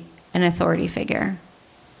be an authority figure?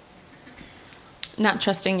 Not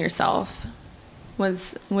trusting yourself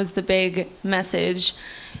was the big message.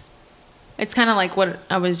 It's kind of like what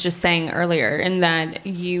I was just saying earlier, in that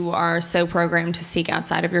you are so programmed to seek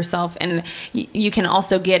outside of yourself. And you can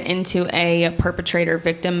also get into a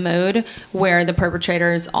perpetrator-victim mode, where the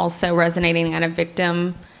perpetrator is also resonating at a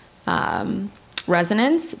victim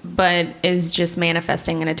resonance, but is just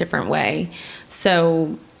manifesting in a different way.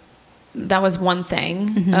 So that was one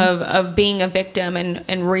thing of being a victim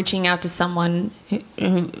and reaching out to someone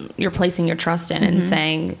who you're placing your trust in and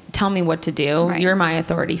saying, tell me what to do. Right. You're my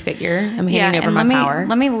authority figure. I'm handing over my power.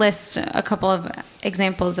 Let me list a couple of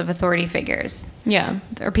examples of authority figures. Yeah.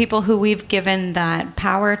 Or people who we've given that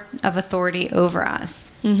power of authority over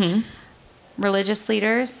us. Religious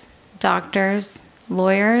leaders, doctors,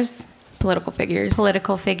 lawyers. Political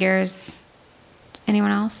figures.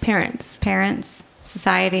 Anyone else? Parents.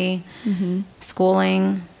 Society,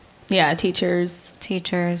 schooling. Yeah, teachers.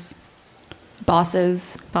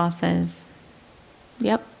 Bosses.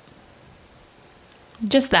 Yep.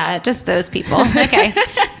 Just those people. Okay.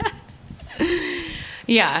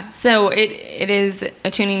 Yeah, so it is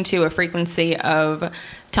attuning to a frequency of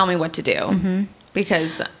tell me what to do,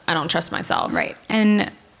 because I don't trust myself. Right.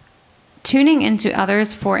 And tuning into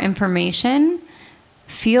others for information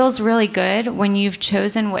feels really good when you've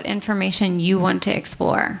chosen what information you want to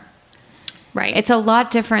explore. Right. It's a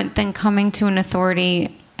lot different than coming to an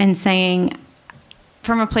authority and saying,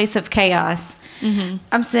 from a place of chaos,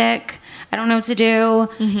 I'm sick, I don't know what to do,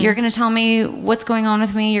 you're going to tell me what's going on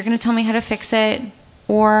with me, you're going to tell me how to fix it,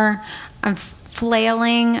 or I'm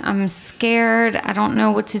flailing, I'm scared, I don't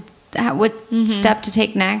know what step to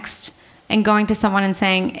take next, and going to someone and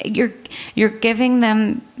saying, you're giving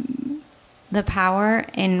them the power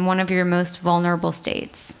in one of your most vulnerable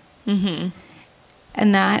states. And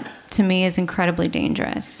that, to me, is incredibly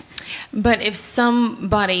dangerous. But if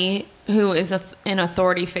somebody who is an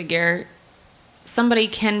authority figure, somebody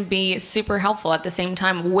can be super helpful at the same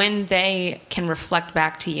time when they can reflect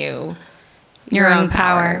back to you your own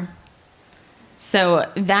power. So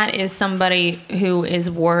that is somebody who is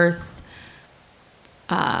worth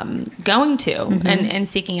going to and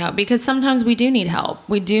seeking out, because sometimes we do need help.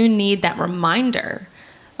 We do need that reminder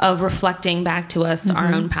of reflecting back to us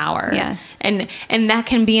our own power. Yes. And that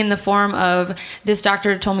can be in the form of, this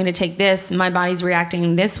doctor told me to take this, my body's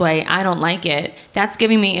reacting this way, I don't like it. That's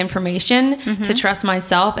giving me information to trust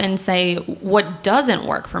myself and say what doesn't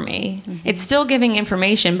work for me. It's still giving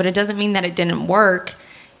information, but it doesn't mean that it didn't work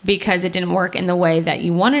because it didn't work in the way that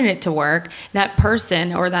you wanted it to work. That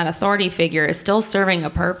person or that authority figure is still serving a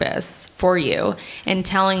purpose for you and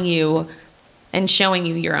telling you and showing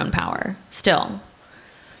you your own power still.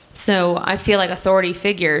 So I feel like authority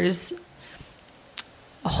figures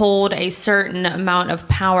hold a certain amount of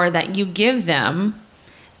power that you give them,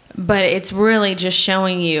 but it's really just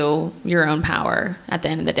showing you your own power at the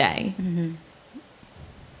end of the day.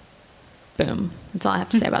 Boom. That's all I have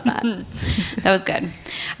to say about that. That was good.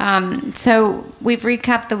 So we've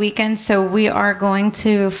recapped the weekend. So we are going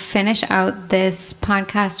to finish out this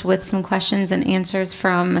podcast with some questions and answers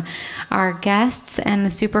from our guests and the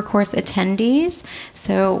Super Course attendees.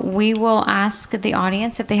 So we will ask the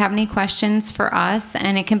audience if they have any questions for us,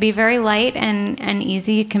 and it can be very light and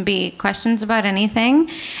easy. It can be questions about anything,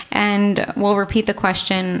 and we'll repeat the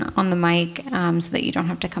question on the mic so that you don't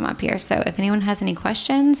have to come up here. So if anyone has any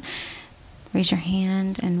questions, raise your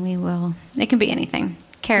hand, and we will. It can be anything.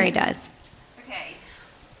 Carrie does. Okay.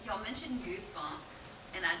 Y'all mentioned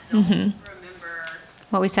Goosebumps, and I don't remember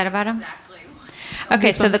what we said about them. exactly.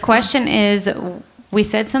 Okay, so the question is, we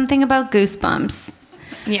said something about Goosebumps.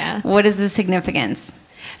 Yeah. What is the significance?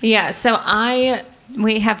 Yeah. So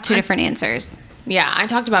we have two different answers. Yeah, I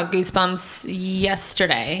talked about Goosebumps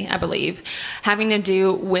yesterday, I believe, having to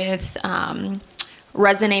do with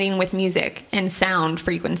resonating with music and sound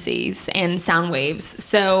frequencies and sound waves.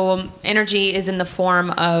 So energy is in the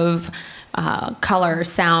form of color,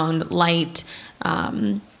 sound, light,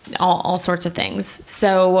 all sorts of things.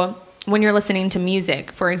 So when you're listening to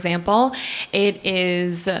music, for example, it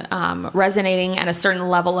is resonating at a certain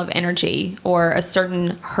level of energy or a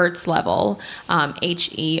certain hertz level, Hertz.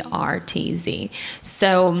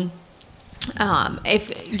 So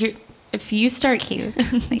if you start... Cute.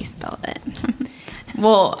 They spelled it.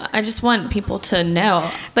 Well, I just want people to know.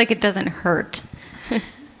 Like it doesn't hurt.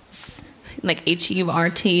 Like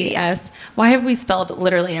Hertz. Why have we spelled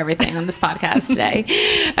literally everything on this podcast today?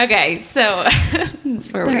 Okay, so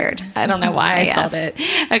We're weird. I don't know why I spelled it.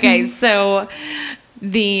 Okay, so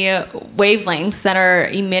the wavelengths that are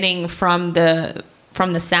emitting from the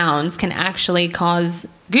sounds can actually cause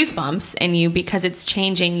goosebumps in you because it's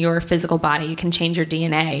changing your physical body. It can change your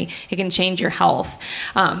DNA. It can change your health.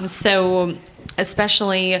 So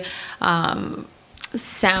especially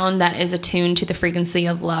sound that is attuned to the frequency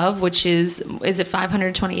of love, which is it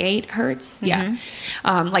 528 hertz? Mm-hmm.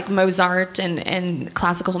 Yeah. Like Mozart and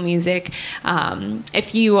classical music.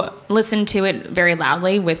 If you listen to it very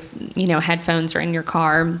loudly with, headphones or in your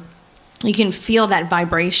car, you can feel that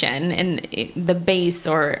vibration and the bass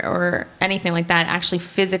or anything like that actually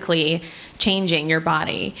physically changing your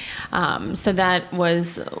body. So that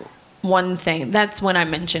was one thing. That's when I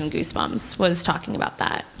mentioned goosebumps, was talking about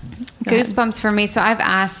that. Goosebumps for me. So I've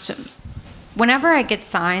asked, whenever I get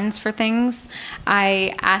signs for things,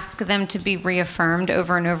 I ask them to be reaffirmed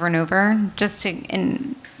over and over and over, just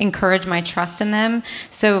to encourage my trust in them.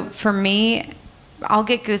 So for me, I'll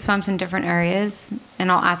get goosebumps in different areas,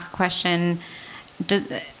 and I'll ask a question,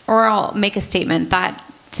 or I'll make a statement that,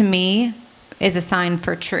 to me, is a sign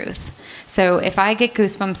for truth. So if I get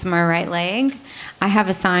goosebumps in my right leg, I have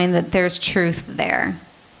a sign that there's truth there.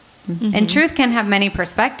 Mm-hmm. And truth can have many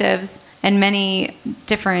perspectives and many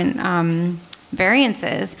different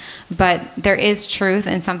variances, but there is truth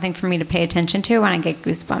and something for me to pay attention to when I get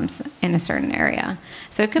goosebumps in a certain area.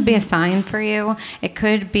 So it could be a sign for you. It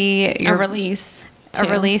could be a release. A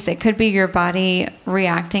release. It could be your body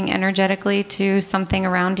reacting energetically to something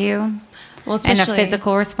around you, and a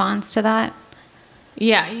physical response to that.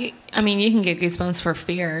 Yeah, you can get goosebumps for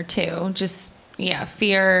fear too.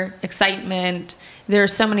 Fear, excitement. There are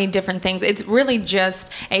so many different things. It's really just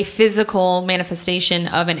a physical manifestation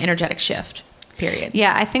of an energetic shift, period.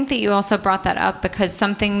 Yeah, I think that you also brought that up because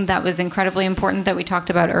something that was incredibly important that we talked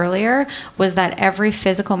about earlier was that every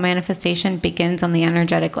physical manifestation begins on the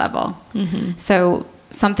energetic level. Mm-hmm. So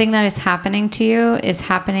something that is happening to you is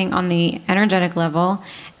happening on the energetic level,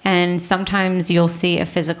 and sometimes you'll see a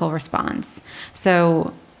physical response.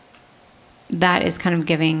 So that is kind of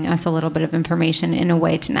giving us a little bit of information in a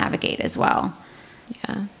way to navigate as well.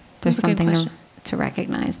 Yeah. There's something to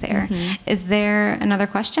recognize there. Mm-hmm. Is there another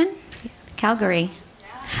question? Calgary,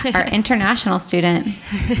 our international student,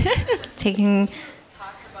 taking...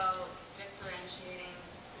 Talk about differentiating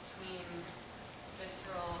between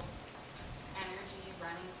visceral energy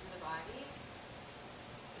running through the body,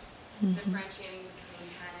 differentiating between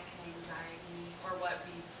panic and anxiety, or what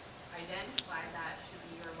we've identified that to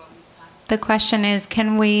be, or what we've classified. The question is,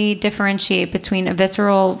 can we differentiate between a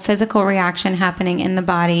visceral physical reaction happening in the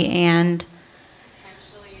body and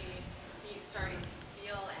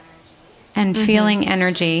feeling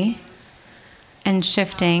energy and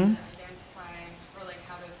shifting?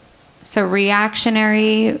 So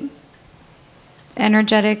reactionary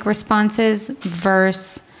energetic responses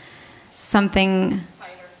versus something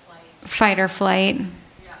fight or flight.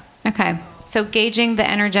 Okay. So gauging the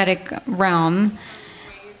energetic realm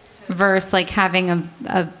versus like having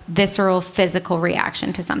a visceral physical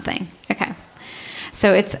reaction to something. Okay.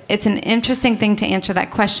 So it's an interesting thing to answer that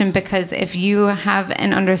question, because if you have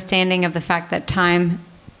an understanding of the fact that time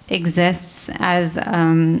exists as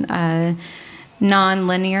a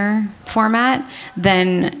non-linear format,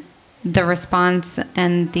 then the response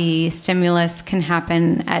and the stimulus can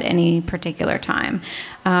happen at any particular time.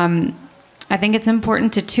 I think it's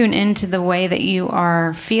important to tune into the way that you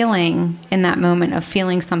are feeling in that moment of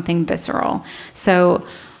feeling something visceral. So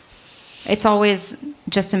it's always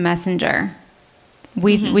just a messenger.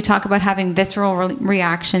 We talk about having visceral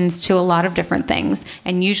reactions to a lot of different things,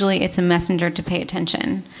 and usually it's a messenger to pay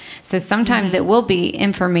attention. So sometimes it will be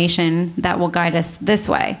information that will guide us this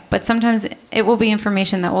way, but sometimes it will be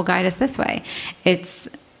information that will guide us this way. It's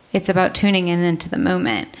about tuning into the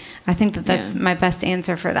moment. I think that's my best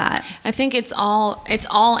answer for that. I think it's all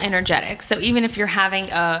energetic. So even if you're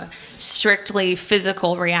having a strictly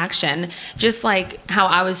physical reaction, just like how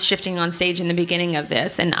I was shifting on stage in the beginning of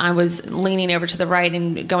this, and I was leaning over to the right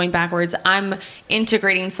and going backwards, I'm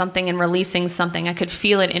integrating something and releasing something. I could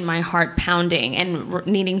feel it in my heart pounding and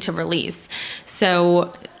needing to release.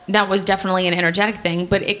 So that was definitely an energetic thing,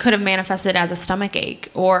 but it could have manifested as a stomach ache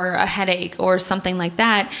or a headache or something like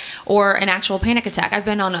that, or an actual panic attack. I've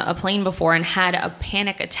been on a plane before and had a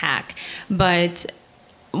panic attack, but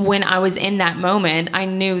when I was in that moment, I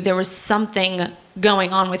knew there was something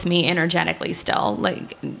going on with me energetically still,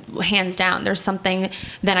 like hands down. There's something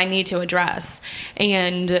that I need to address,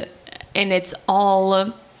 and it's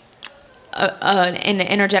all an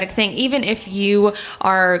energetic thing. Even if you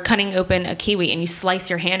are cutting open a kiwi and you slice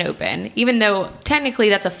your hand open, even though technically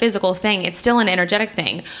that's a physical thing, it's still an energetic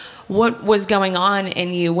thing. What was going on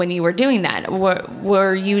in you when you were doing that?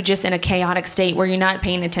 Were you just in a chaotic state? Were you not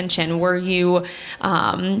paying attention? Were you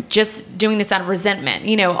just doing this out of resentment?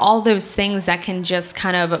 You know, all those things that can just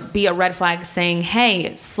kind of be a red flag saying,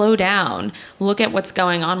 hey, slow down. Look at what's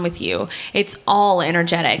going on with you. It's all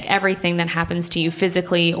energetic. Everything that happens to you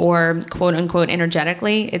physically or quote unquote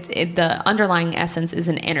energetically, the underlying essence is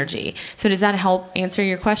an energy. So does that help answer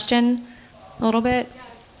your question a little bit?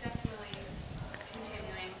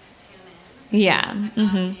 Yeah. Not being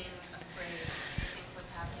afraid. I think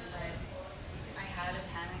what's happened is I had a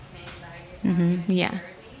panic and anxiety attack. And it Yeah. scared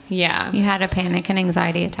me. Yeah. You had a panic and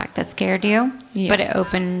anxiety attack that scared you, Yeah. but it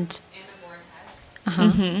opened. In a vortex, Uh-huh.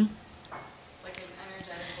 like an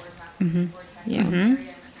energetic vortex Yeah. area in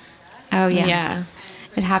Canada. Oh, yeah. Yeah.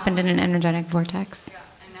 It happened in an energetic vortex. Yeah,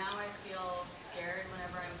 and now I feel scared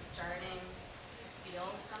whenever I'm starting to feel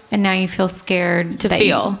something. And now you feel scared To that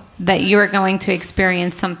feel. that you're going to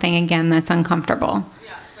experience something again that's uncomfortable.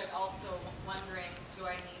 Yeah, but also wondering, do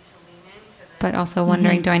I need to lean into this? But also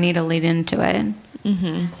wondering, do I need to lead into it? And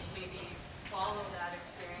maybe follow that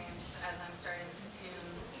experience as I'm starting to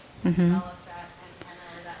tune to develop that antenna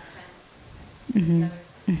or that sense. The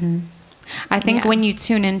other sense. I think Yeah. when you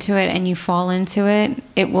tune into it and you fall into it,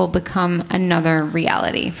 it will become another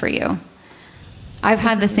reality for you. I've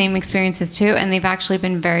had the same experiences too, and they've actually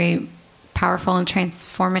been very powerful and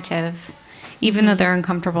transformative, even though they're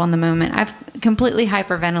uncomfortable in the moment. I've completely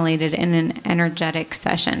hyperventilated in an energetic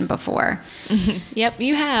session before. Yep,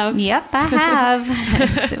 you have. Yep, I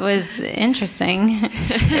have. It was interesting.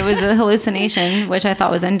 It was a hallucination, which I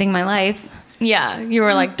thought was ending my life. Yeah, you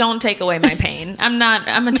were like, don't take away my pain.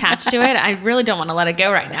 I'm attached to it. I really don't want to let it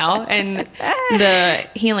go right now. And the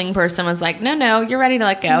healing person was like, no, you're ready to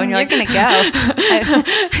let go. And you're You're like, gonna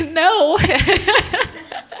go. no.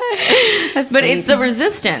 That's But it's sweet. the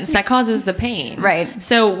resistance that causes the pain. Right.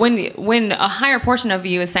 So when a higher portion of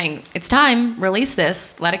you is saying, it's time, release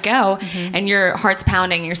this, let it go, and your heart's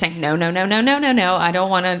pounding, and you're saying, no, I don't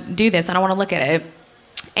want to do this. I don't want to look at it.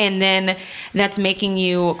 And then that's making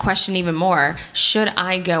you question even more, should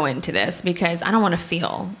I go into this? Because I don't want to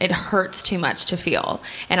feel. It hurts too much to feel.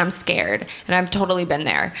 And I'm scared. And I've totally been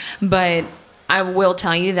there. But I will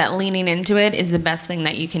tell you that leaning into it is the best thing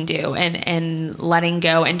that you can do, and letting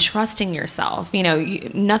go and trusting yourself. You know,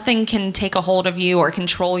 nothing can take a hold of you or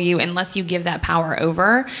control you unless you give that power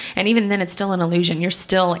over. And even then, it's still an illusion. You're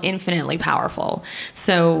still infinitely powerful.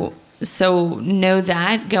 So know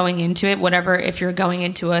that going into it, whatever, if you're going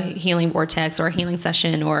into a healing vortex or a healing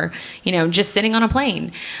session, or, you know, just sitting on a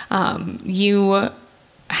plane, you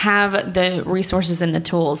have the resources and the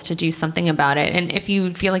tools to do something about it. And if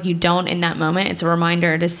you feel like you don't in that moment, it's a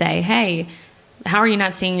reminder to say, hey, how are you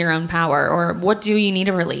not seeing your own power? Or what do you need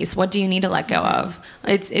to release? What do you need to let go of?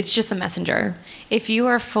 It's just a messenger. If you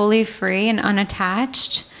are fully free and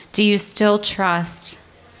unattached, do you still trust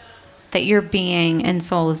that your being and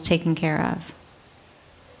soul is taken care of?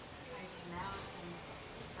 I do now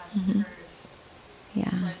since that's occurred.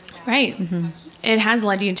 Yeah, Right. It has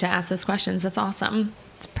led you to ask those questions. That's awesome.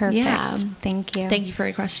 it's perfect. Yeah. Thank you. Thank you for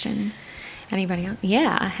your question. Anybody else?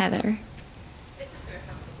 Yeah, Heather.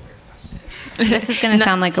 This is going to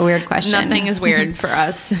sound like a weird question. Nothing is weird for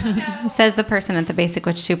us. Says the person at the Basic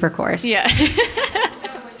Witch Super Course. Yeah. So when you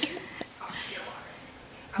talk to your water,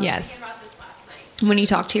 I was Yes. thinking about this last night. When you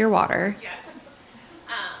talk to your water. Yes.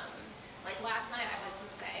 Like last night, I went to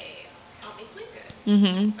say, help me sleep good.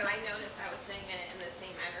 Mm-hmm. But I noticed I was saying it in the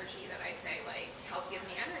same energy that I say, like, help give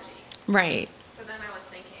me energy. Right. So then I was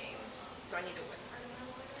thinking, do I need to whisper to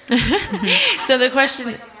my water? So the question,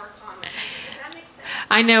 Like a more common. Does that make sense?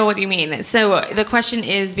 I know what you mean. So the question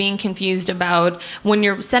is being confused about when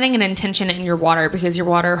you're setting an intention in your water, because your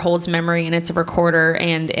water holds memory and it's a recorder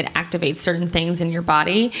and it activates certain things in your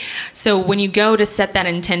body. So when you go to set that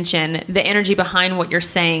intention, the energy behind what you're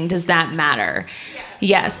saying, does that matter?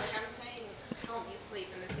 Yes. Like I'm saying, help me sleep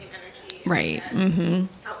in the same energy. Right. as Mm-hmm.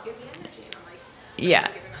 help give me energy. And I'm like, Yeah.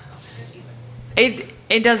 I'm giving myself energy. But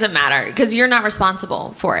It doesn't matter because you're not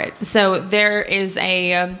responsible for it. So there is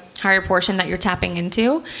a higher portion that you're tapping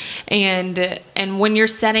into. And when you're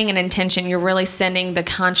setting an intention, you're really sending the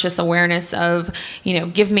conscious awareness of,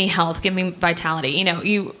 give me health, give me vitality.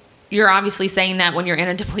 You're obviously saying that when you're in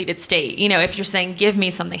a depleted state. If you're saying, give me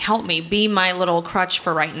something, help me, be my little crutch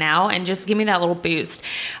for right now, and just give me that little boost.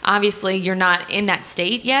 Obviously, you're not in that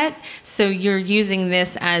state yet, so you're using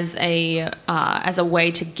this as a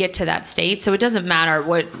way to get to that state. So it doesn't matter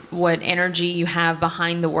what energy you have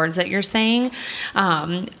behind the words that you're saying.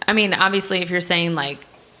 Obviously, if you're saying like,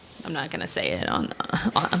 I'm not going to say it on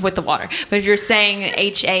with the water, but if you're saying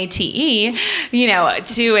HATE,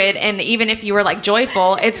 to it, and even if you were like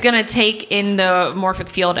joyful, it's going to take in the morphic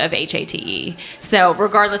field of HATE. So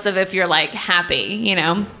regardless of if you're like happy,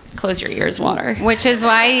 close your ears, water. Which is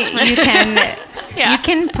why you can you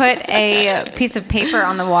can put a piece of paper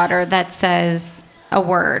on the water that says a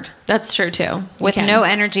word. That's true too. With no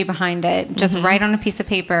energy behind it. Just write on a piece of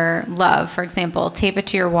paper, love, for example, tape it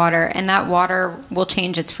to your water, and that water will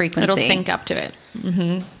change its frequency. It'll sync up to it.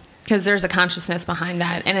 Because there's a consciousness behind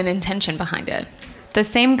that and an intention behind it. The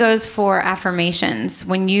same goes for affirmations.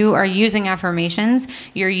 When you are using affirmations,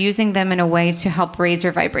 you're using them in a way to help raise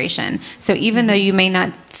your vibration. So even though you may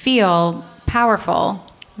not feel powerful,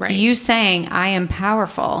 right, you saying, I am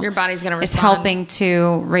powerful, your body's going to respond. Is helping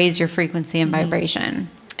to raise your frequency and vibration.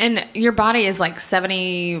 And your body is like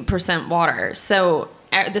 70% water. So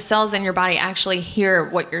the cells in your body actually hear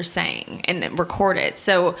what you're saying and record it.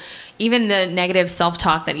 So even the negative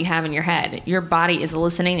self-talk that you have in your head, your body is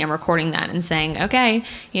listening and recording that and saying, okay,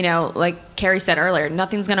 like Carrie said earlier,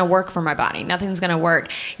 nothing's going to work for my body. Nothing's going to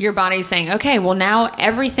work. Your body's saying, okay, well now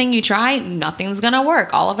everything you try, nothing's going to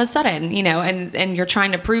work all of a sudden, and you're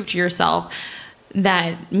trying to prove to yourself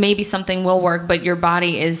that maybe something will work, but your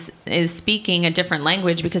body is speaking a different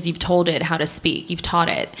language because you've told it how to speak. You've taught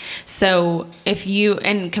it. So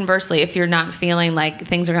and conversely, if you're not feeling like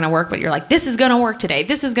things are going to work, but you're like, this is going to work today,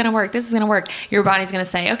 this is going to work, this is going to work, your body's going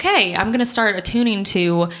to say, okay, I'm going to start attuning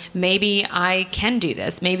to, maybe I can do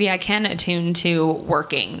this. Maybe I can attune to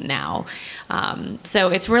working now. So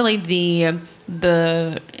it's really the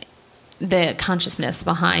consciousness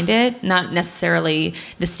behind it, not necessarily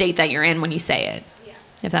the state that you're in when you say it,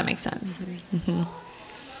 if that makes sense.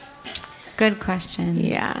 Good question.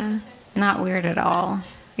 Yeah. Not weird at all.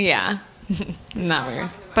 Yeah. Not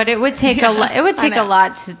weird. But it would take a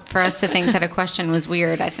lot for us to think that a question was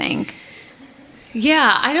weird, I think.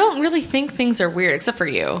 Yeah, I don't really think things are weird, except for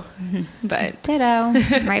you. But ditto.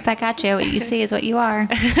 Right back at you. What you see is what you are.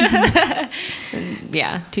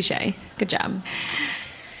 Yeah, touche. Good job.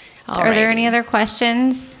 Are there any other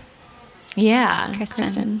questions? Yeah,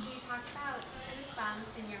 Kristen. You talked about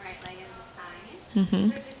goosebumps in your right leg as a sign.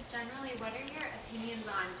 So just generally, what are your opinions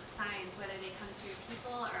on signs, whether they come through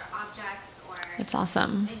people or objects or... That's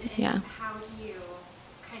awesome. And how do you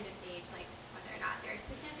kind of gauge whether or not they're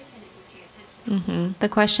significant if you pay attention? The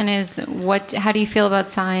question is, how do you feel about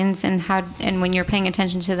signs, and when you're paying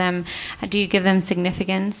attention to them, do you give them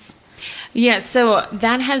significance? Yeah, so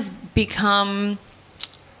that has become...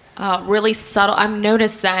 really subtle. I've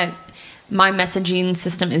noticed that my messaging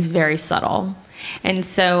system is very subtle. And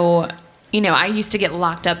so, I used to get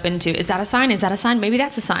locked up into, is that a sign? Is that a sign? Maybe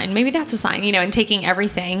that's a sign. Maybe that's a sign, and taking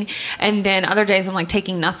everything. And then other days I'm like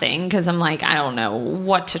taking nothing because I'm like, I don't know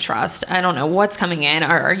what to trust. I don't know what's coming in.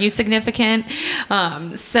 Are you significant?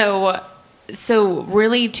 So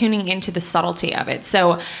really tuning into the subtlety of it.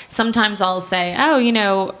 So sometimes I'll say,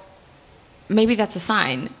 oh, maybe that's a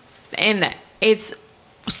sign. And it's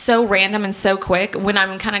so random and so quick when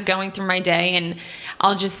I'm kind of going through my day, and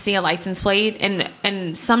I'll just see a license plate,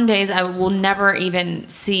 and some days I will never even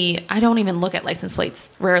I don't even look at license plates,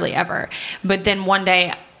 rarely ever. But then one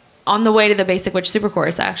day on the way to the Basic Witch Super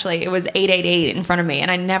Course, actually, it was 888 in front of me,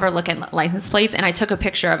 and I never look at license plates, and I took a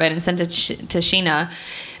picture of it and sent it to Sheena,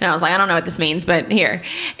 and I was like, I don't know what this means, but here.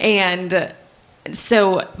 And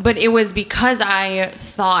so, but it was because I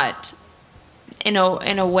thought in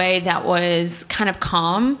a way that was kind of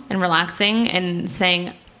calm and relaxing and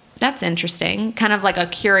saying, that's interesting, kind of like a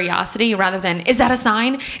curiosity rather than, is that a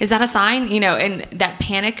sign? Is that a sign? And that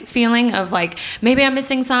panic feeling of like, maybe I'm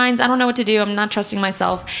missing signs. I don't know what to do. I'm not trusting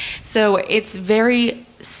myself. So it's very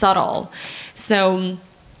subtle. So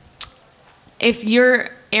if you're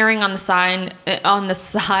erring on the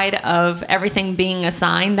side of everything being a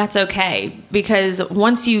sign, that's okay, because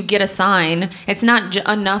once you get a sign, it's not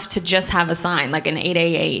enough to just have a sign like an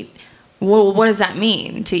 888. Well, what does that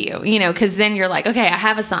mean to you? Because then you're like, okay, I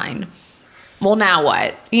have a sign. Well, now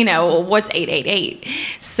what? What's 888?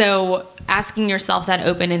 So asking yourself that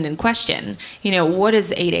open-ended question, what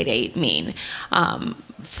does 888 mean?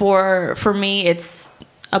 For me, it's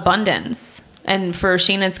abundance. And for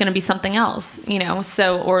Sheena, it's going to be something else,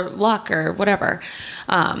 or luck or whatever.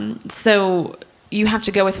 So you have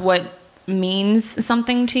to go with what means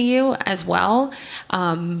something to you as well.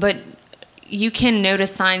 But you can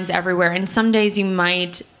notice signs everywhere. And some days you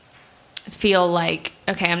might feel like,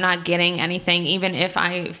 okay, I'm not getting anything. Even if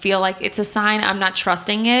I feel like it's a sign, I'm not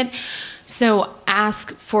trusting it. So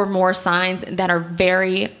ask for more signs that are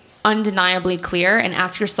very undeniably clear, and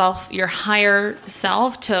ask yourself, your higher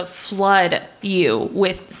self, to flood you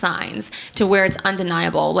with signs to where it's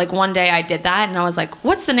undeniable. Like one day I did that and I was like,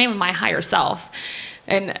 what's the name of my higher self?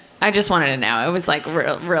 And I just wanted to know. It was like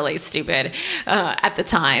really stupid at the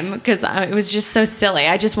time, because it was just so silly.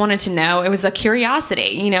 I just wanted to know. It was a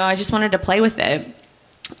curiosity, I just wanted to play with it.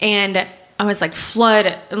 And I was like,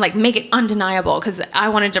 flood, like make it undeniable, because I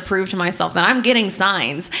wanted to prove to myself that I'm getting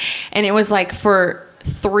signs. And it was like for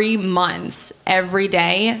 3 months, every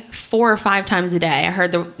day, 4 or 5 times a day, I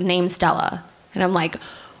heard the name Stella. And I'm like,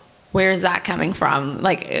 where's that coming from?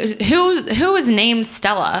 Like, who is named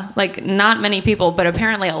Stella? Like, not many people, but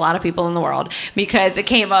apparently a lot of people in the world, because it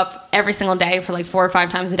came up every single day for like 4 or 5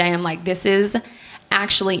 times a day. I'm like, this is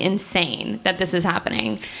actually insane that this is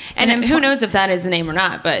happening. And who knows if that is the name or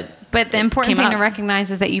not, but the important thing to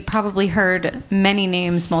recognize is that you probably heard many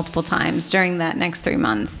names multiple times during that next 3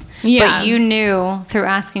 months. Yeah. But you knew through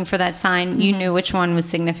asking for that sign, you knew which one was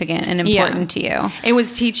significant and important to you. It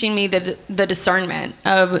was teaching me the discernment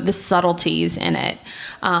of the subtleties in it,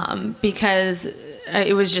 because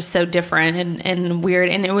it was just so different and weird.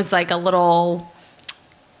 And it was like a little,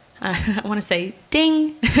 I want to say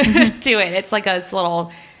ding to it. It's like this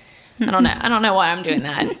little, I don't know why I'm doing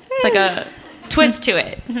that. It's like a twist to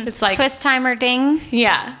it. It's like twist, timer, ding.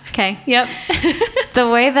 Yeah. Okay. Yep. The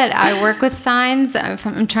way that I work with signs,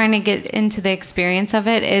 I'm trying to get into the experience of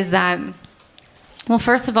it, is that, well,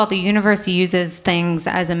 first of all, the universe uses things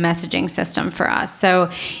as a messaging system for us. So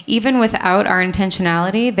even without our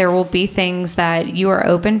intentionality, there will be things that you are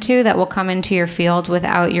open to that will come into your field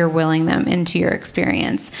without your willing them into your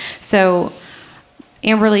experience. So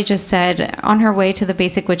Amberly just said on her way to the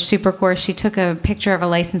Basic Witch Super Course, she took a picture of a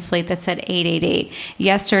license plate that said 888.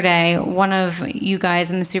 Yesterday, one of you guys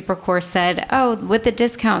in the Super Course said, oh, with the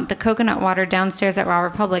discount, the coconut water downstairs at Raw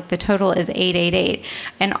Republic, the total is 888.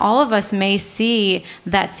 And all of us may see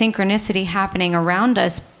that synchronicity happening around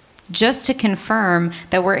us, just to confirm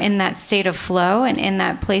that we're in that state of flow and in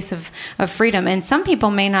that place of freedom. And some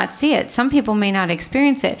people may not see it. Some people may not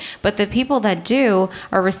experience it. But the people that do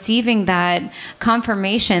are receiving that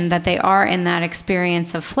confirmation that they are in that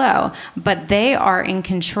experience of flow. But they are in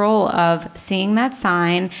control of seeing that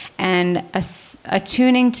sign and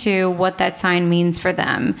attuning to what that sign means for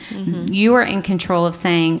them. Mm-hmm. You are in control of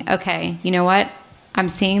saying, okay, you know what? I'm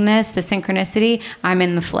seeing this, the synchronicity, I'm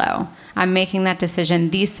in the flow. I'm making that decision.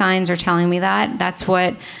 These signs are telling me that. That's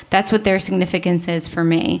what their significance is for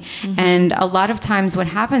me. Mm-hmm. And a lot of times what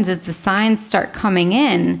happens is the signs start coming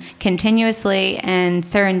in continuously and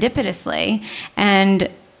serendipitously, and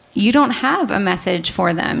you don't have a message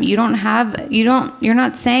for them. You're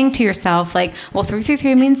not saying to yourself like, well,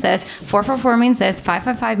 333 means this, 444 means this,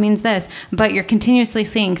 555 means this, but you're continuously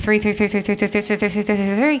seeing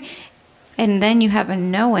 333, and then you have a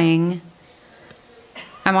knowing,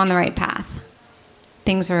 I'm on the right path.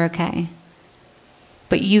 Things are okay.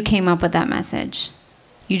 But you came up with that message.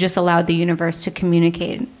 You just allowed the universe to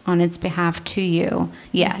communicate on its behalf to you.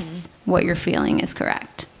 Yes, what you're feeling is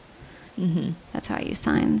correct. Mm-hmm. That's how I use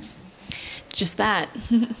signs. Just that.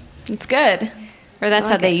 It's good. Or that's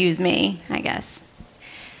how they use me, I guess.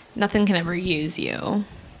 Nothing can ever use you,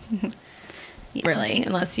 really,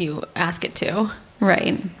 unless you ask it to.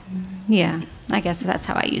 Right. Yeah, I guess that's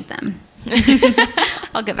how I use them.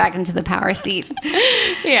 I'll get back into the power seat.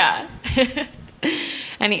 Yeah.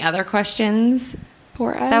 Any other questions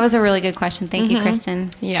for us? That was a really good question. Thank you,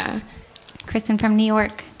 Kristen. Yeah. Kristen from New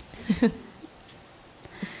York.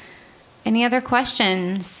 Any other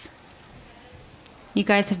questions? You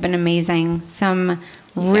guys have been amazing. Some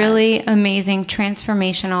really amazing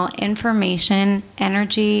transformational information,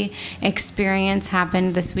 energy, experience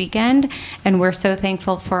happened this weekend. And we're so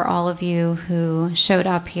thankful for all of you who showed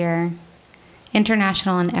up here.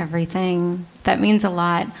 International and everything. That means a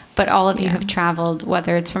lot. But all of you have traveled,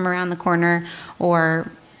 whether it's from around the corner or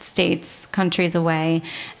states, countries away.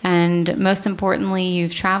 And most importantly,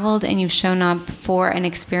 you've traveled and you've shown up for an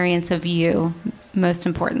experience of you, most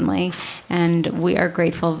importantly. And we are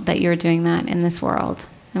grateful that you're doing that in this world.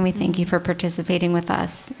 And we thank you for participating with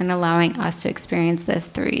us and allowing us to experience this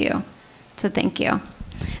through you. So thank you.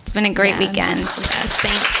 It's been a great weekend. Yes,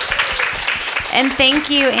 thanks. And thank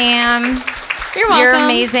you, Am. You're welcome. You're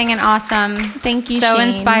amazing and awesome. Thank you, So Shane.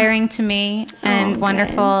 inspiring to me and good.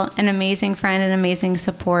 wonderful, an amazing friend and amazing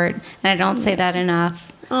support. And I don't say that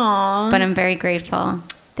enough, Aw. but I'm very grateful.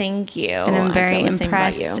 Thank you. And I'm very I feel the same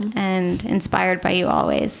about impressed you. and inspired by you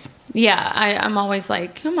always. Yeah, I'm always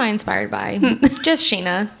like, who am I inspired by? Just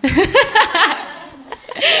Sheena.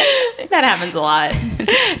 That happens a lot.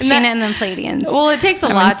 Sheena and the Palladians. Well, it takes a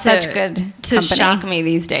I'm in lot such to good to company. shock me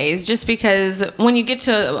these days, just because when you get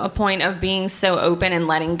to a point of being so open and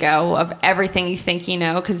letting go of everything you think you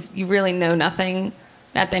know, because you really know nothing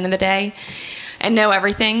at the end of the day, and know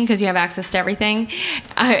everything because you have access to everything,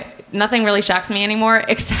 nothing really shocks me anymore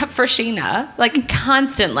except for Sheena. Like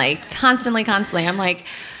constantly. I'm like,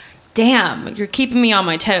 damn, you're keeping me on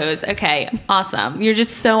my toes. Okay, awesome. You're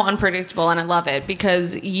just so unpredictable, and I love it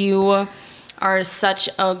because you are such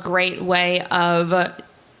a great way of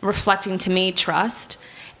reflecting to me trust,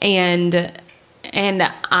 and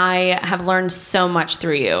I have learned so much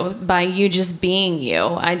through you by you just being you.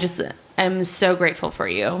 I just am so grateful for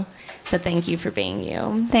you. So thank you for being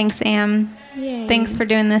you. Thanks, Am. Yay. Thanks for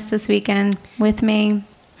doing this weekend with me.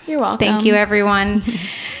 You're welcome. Thank you, everyone.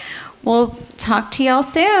 We'll talk to y'all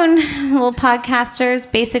soon, little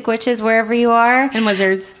podcasters, basic witches, wherever you are. And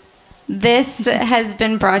wizards. This has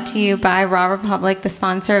been brought to you by Raw Republic, the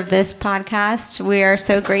sponsor of this podcast. We are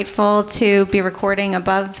so grateful to be recording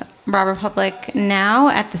above Raw Republic now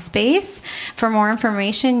at the space. For more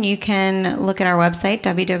information, you can look at our website,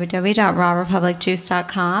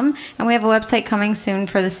 www.rawrepublicjuice.com. And we have a website coming soon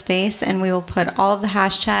for the space, and we will put all of the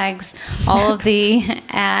hashtags, all of the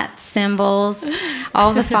 @ symbols, all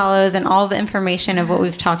of the follows, and all of the information of what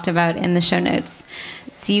we've talked about in the show notes.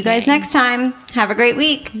 See you guys next time. Have a great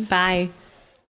week. Bye.